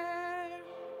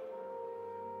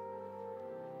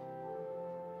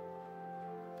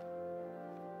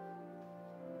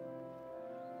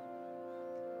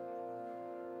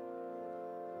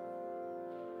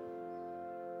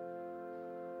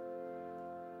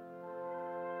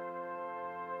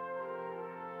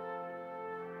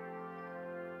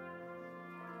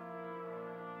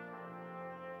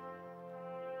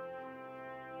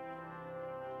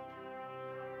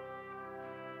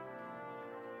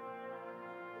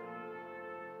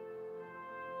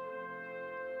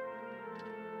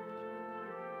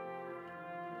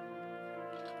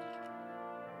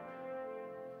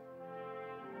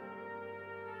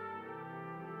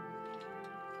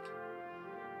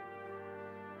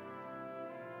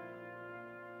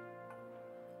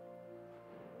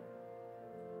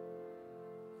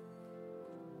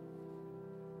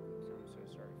 I'm so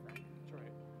sorry, Frank. That's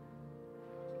right.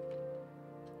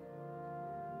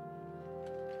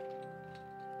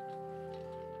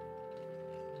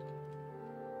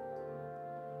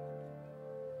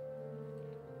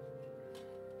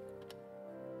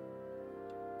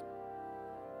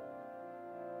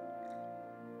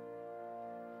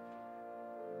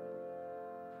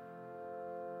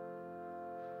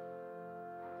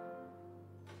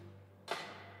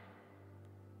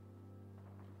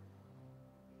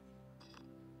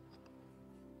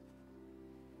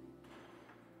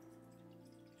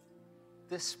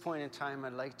 This point in time,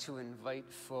 I'd like to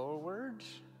invite forward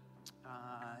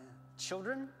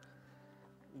children.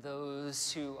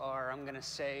 those who are, I'm going to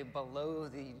say, below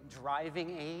the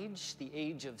driving age, the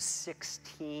age of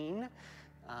 16.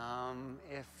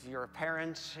 If you're a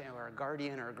parent or a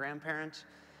guardian or a grandparent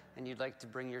and you'd like to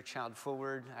bring your child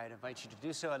forward, I'd invite you to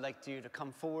do so. I'd like you to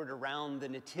come forward around the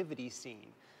nativity scene.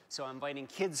 So I'm inviting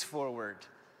kids forward.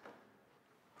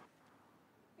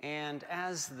 And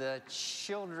as the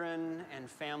children and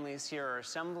families here are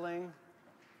assembling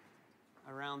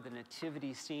around the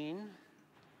nativity scene,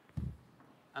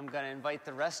 I'm going to invite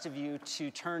the rest of you to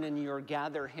turn in your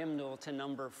gather hymnal to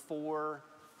number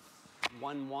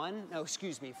 441,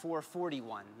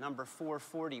 number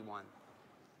 441.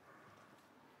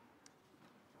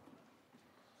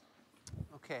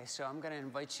 Okay, so I'm going to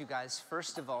invite you guys,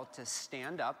 first of all, to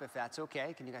stand up, if that's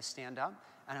okay. Can you guys stand up?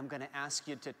 And I'm going to ask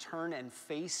you to turn and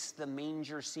face the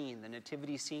manger scene, the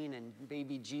nativity scene and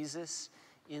baby Jesus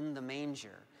in the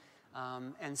manger.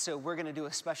 And so we're going to do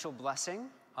a special blessing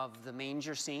of the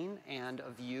manger scene and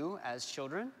of you as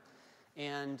children.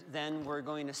 And then we're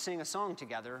going to sing a song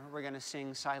together. We're going to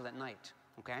sing Silent Night,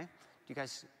 okay? Do you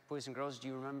guys, boys and girls, do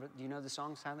you know the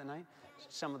song Silent Night?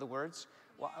 Some of the words?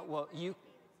 Well, you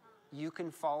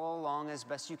can follow along as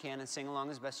best you can and sing along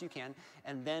as best you can.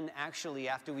 And then actually,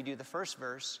 after we do the first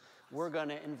verse, we're going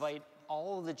to invite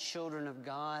all the children of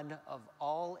God of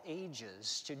all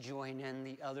ages to join in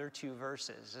the other two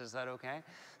verses. Is that okay?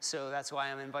 So that's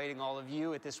why I'm inviting all of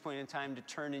you at this point in time to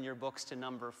turn in your books to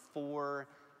number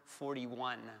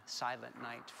 441, Silent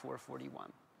Night,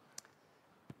 441.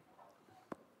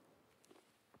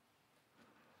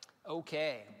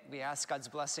 Okay, we ask God's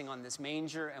blessing on this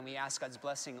manger, and we ask God's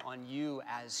blessing on you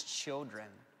as children.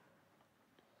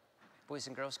 Boys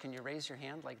and girls, can you raise your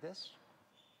hand like this?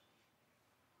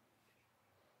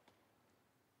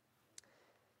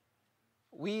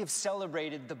 We have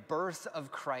celebrated the birth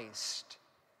of Christ.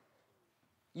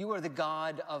 You are the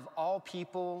God of all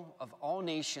people, of all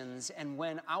nations, and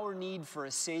when our need for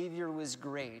a Savior was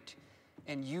great,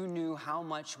 and you knew how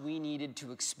much we needed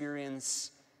to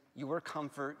experience your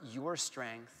comfort, your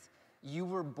strength, you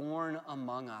were born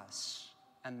among us,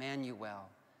 Emmanuel,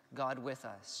 God with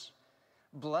us.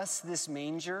 Bless this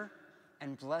manger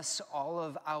and bless all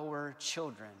of our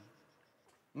children.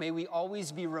 May we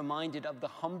always be reminded of the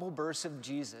humble birth of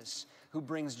Jesus, who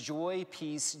brings joy,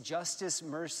 peace, justice,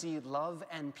 mercy, love,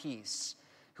 and peace,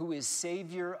 who is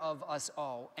Savior of us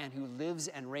all, and who lives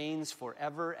and reigns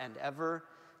forever and ever.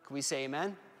 Can we say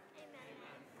amen?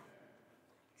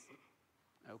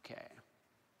 Okay,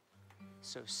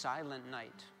 so Silent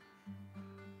Night.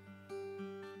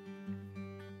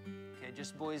 Okay,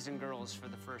 just boys and girls for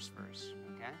the first verse,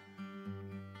 okay?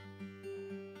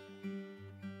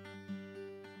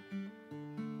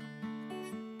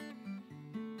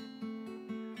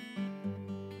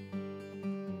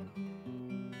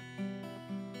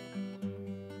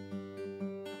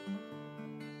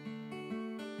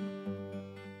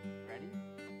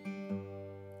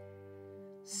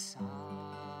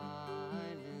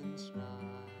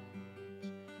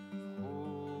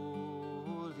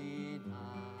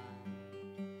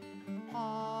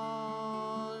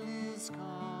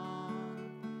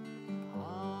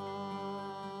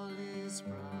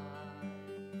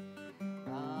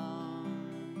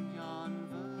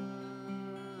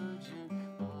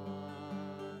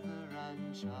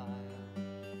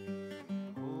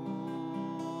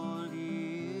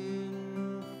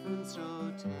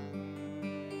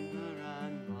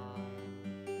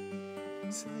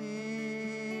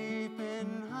 Sleep in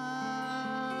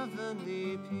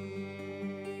heavenly peace.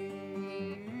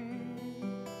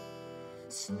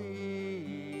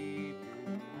 Sleep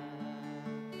in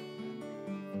heavenly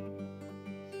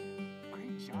peace.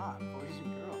 Great job, boys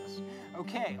and girls.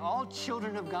 Okay, all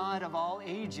children of God of all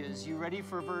ages, you ready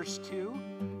for verse 2?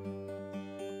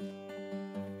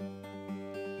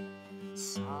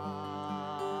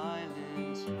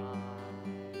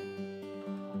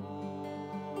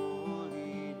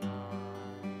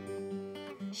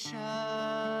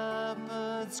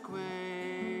 Shepherds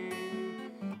quake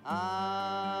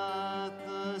at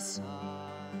the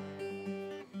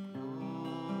sight,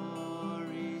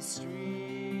 glory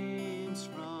streams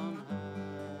from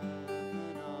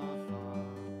heaven afar,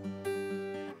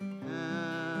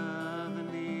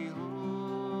 heavenly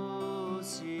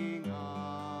hosts sing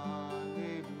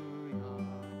Alleluia.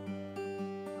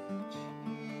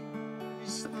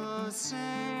 Jesus the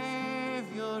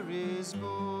Savior is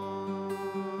born.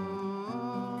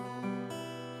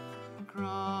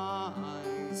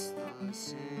 Christ the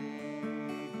Savior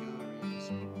is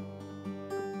born.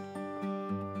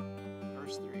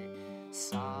 Verse 3.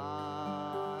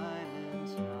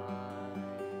 Silent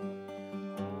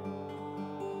night,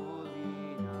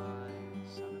 holy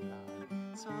night,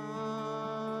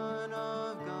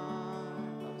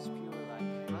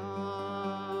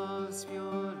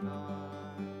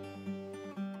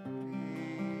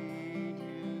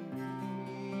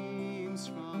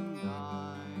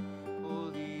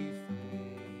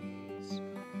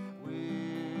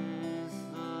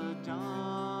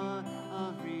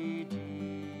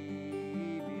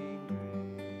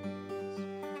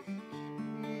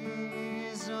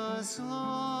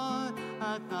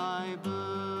 thy birth.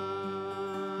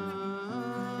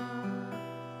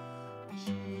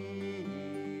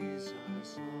 Jesus,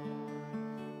 Lord,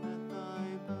 at thy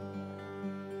birth.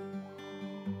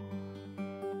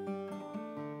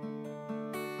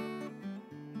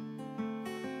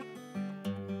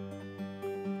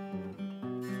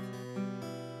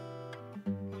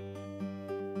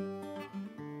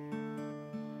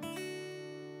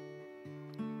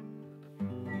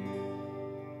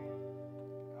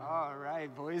 All right,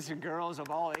 boys and girls of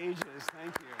all ages,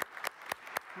 thank you.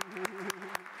 You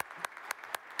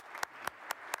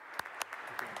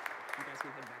guys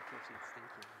can head back to your seats.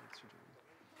 Thank you. Thanks for joining.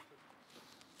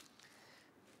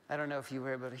 I don't know if you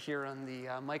were able to hear on the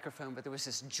microphone, but there was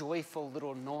this joyful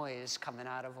little noise coming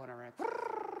out of one of our.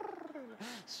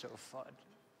 So fun.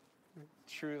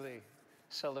 Truly,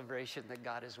 celebration that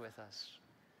God is with us.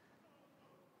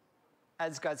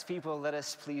 As God's people, let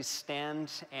us please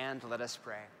stand and let us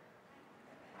pray.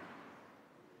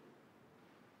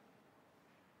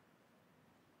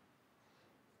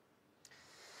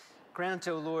 Grant,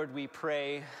 O Lord, we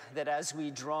pray, that as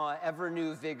we draw ever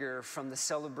new vigor from the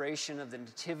celebration of the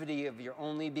nativity of your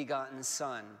only begotten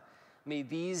Son, may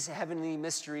these heavenly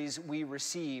mysteries we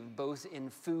receive, both in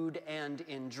food and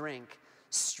in drink,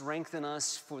 strengthen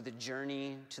us for the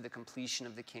journey to the completion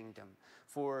of the kingdom.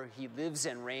 For he lives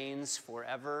and reigns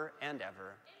forever and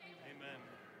ever. Amen.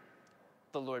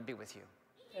 The Lord be with you.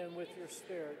 And with your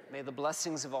spirit. May the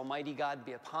blessings of Almighty God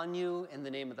be upon you, in the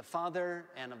name of the Father,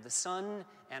 and of the Son,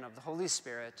 and of the Holy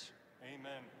Spirit.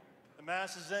 Amen. The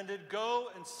Mass is ended. Go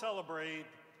and celebrate.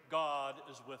 God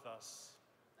is with us.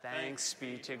 Thanks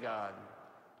be to God.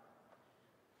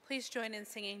 Please join in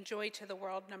singing Joy to the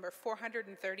World, number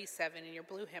 437 in your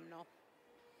blue hymnal.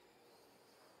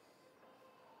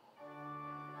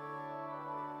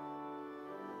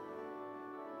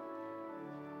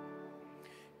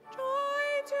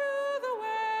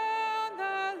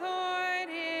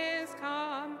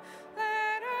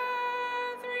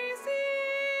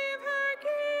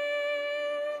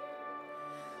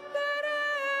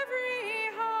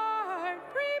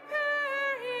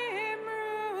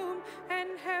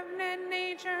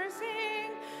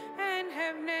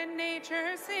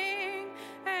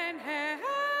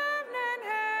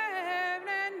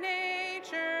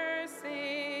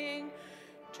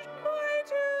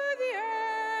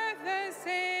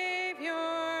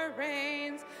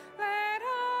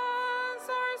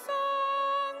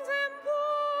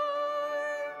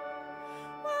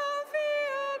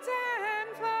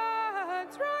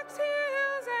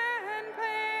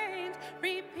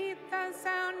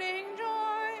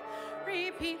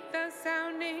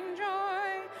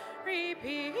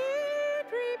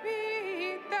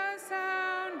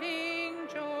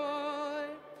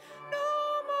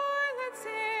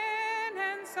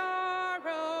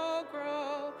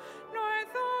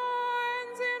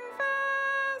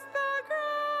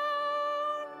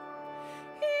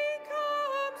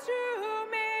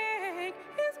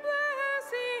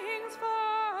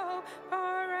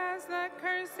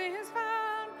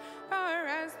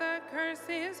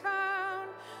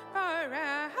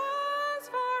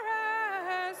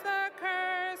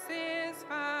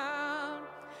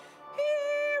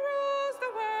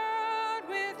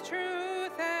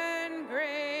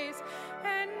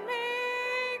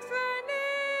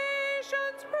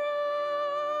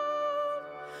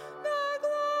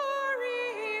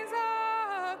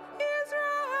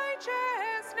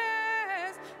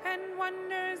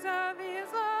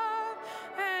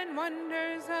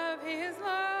 Wonders of his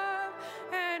love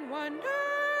and wonders